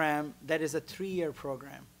program that is a 3-year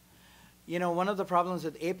program. You know, one of the problems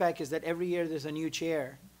with APEC is that every year there's a new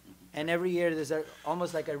chair, and every year there's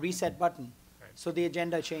almost like a reset button. So the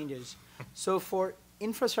agenda changes. So for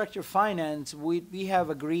infrastructure finance, we have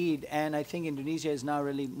agreed, and I think Indonesia is now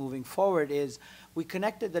really moving forward, is we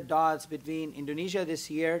connected the dots between Indonesia this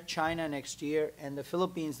year, China next year, and the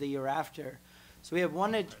Philippines the year after. So we have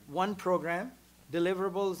one program,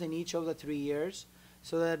 deliverables in each of the 3 years,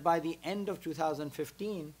 so that by the end of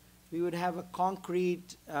 2015, we would have a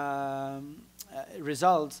concrete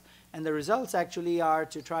results. And the results actually are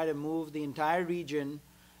to try to move the entire region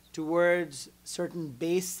towards certain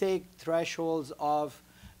basic thresholds of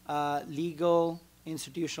legal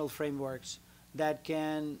institutional frameworks that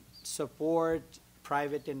can support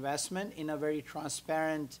private investment in a very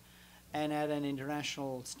transparent and at an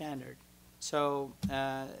international standard. So,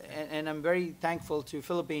 and I'm very thankful to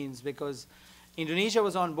Philippines because Indonesia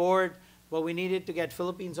was on board, but we needed to get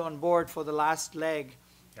Philippines on board for the last leg.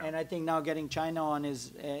 Yeah. And I think now getting China on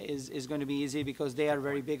is going to be easy because they are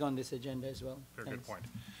very big on this agenda as well. Very good point.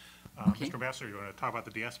 Okay. Mr. Ambassador, you want to talk about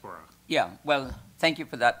the diaspora? Yeah, well, thank you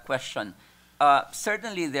for that question.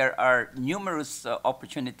 Certainly there are numerous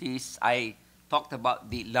opportunities. I talked about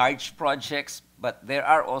the large projects, but there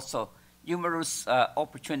are also numerous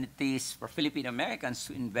opportunities for Filipino Americans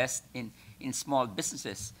to invest in small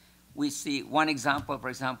businesses. We see one example, for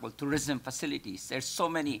example, tourism facilities. There's so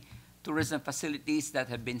many tourism facilities that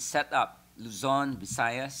have been set up, Luzon,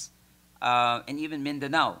 Visayas, and even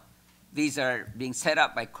Mindanao. These are being set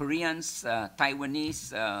up by Koreans,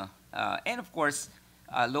 Taiwanese, and of course,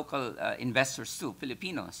 local investors too,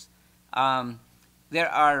 Filipinos. There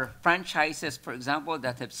are franchises, for example,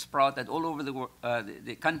 that have sprouted all over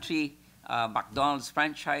the country, McDonald's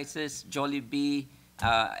franchises, Jollibee,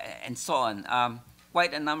 and so on.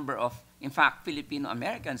 Quite a number of, in fact, Filipino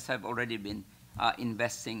Americans have already been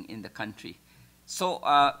investing in the country. So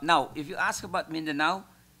now, if you ask about Mindanao,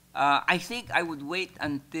 I think I would wait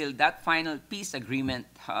until that final peace agreement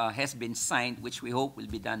has been signed, which we hope will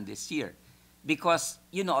be done this year. Because,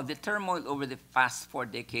 you know, of the turmoil over the past 4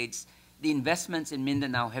 decades, the investments in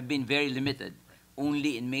Mindanao have been very limited,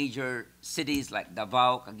 only in major cities like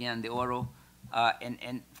Davao, Cagayan de Oro,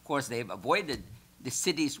 and of course they have avoided the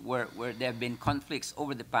cities where there have been conflicts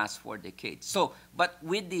over the past 4 decades. So, but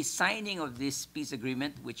with the signing of this peace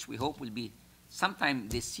agreement, which we hope will be sometime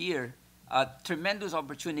this year, tremendous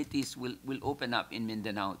opportunities will open up in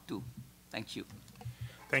Mindanao too. Thank you.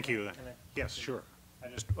 Thank you. Yes, sure.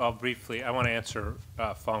 I'll briefly, I want to answer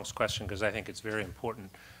Fong's question because I think it's very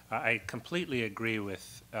important. I completely agree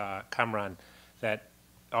with Kamran that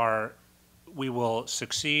we will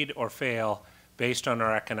succeed or fail based on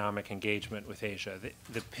our economic engagement with Asia.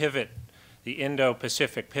 The pivot, the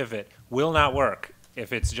Indo-Pacific pivot, will not work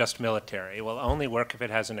if it's just military. It will only work if it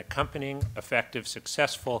has an accompanying, effective,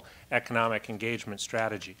 successful economic engagement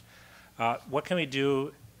strategy. What can we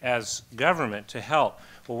do as government to help?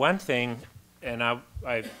 Well, one thing, and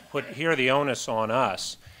I put here the onus on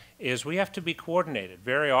us, is we have to be coordinated.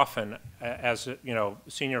 Very often, as a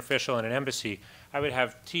senior official in an embassy, I would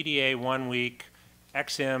have TDA 1 week,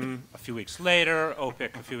 XM a few weeks later,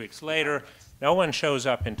 OPEC a few weeks later. No one shows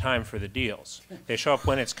up in time for the deals. They show up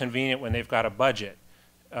when it's convenient, when they've got a budget,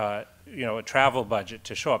 a travel budget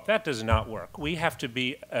to show up. That does not work. We have to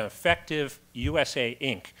be an effective USA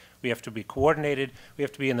Inc. We have to be coordinated. We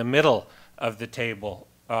have to be in the middle of the table,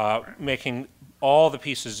 making all the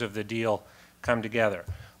pieces of the deal come together.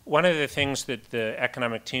 one of the things that the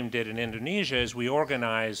economic team did in Indonesia is we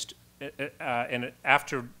organized, and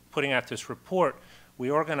after putting out this report,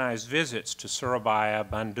 we organized visits to Surabaya,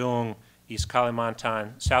 Bandung, East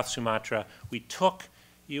Kalimantan, South Sumatra. We took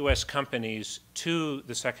U.S. companies to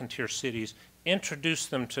the second-tier cities,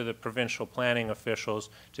 introduced them to the provincial planning officials,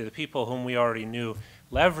 to the people whom we already knew,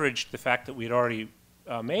 leveraged the fact that we'd already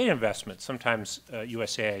made investments, sometimes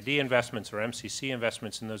USAID investments or MCC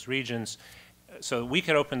investments in those regions, so that we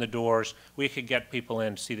could open the doors, we could get people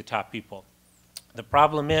in to see the top people. The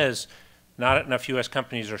problem is not enough U.S.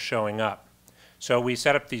 companies are showing up. So we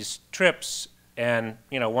set up these trips, and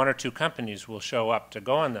one or two companies will show up to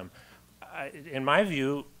go on them. In my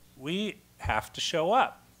view, we have to show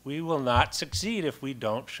up. We will not succeed if we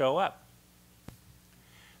don't show up.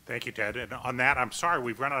 Thank you, Ted. And on that, I'm sorry,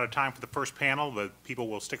 we've run out of time for the first panel, but people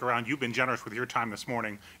will stick around. You've been generous with your time this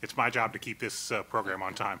morning. It's my job to keep this program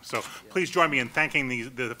on time. So please join me in thanking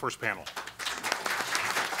the first panel.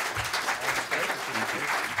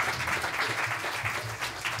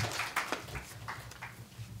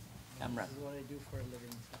 Camera. This is what I do for a living.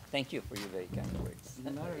 Thank you for your very kind words.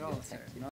 Not at all, sir.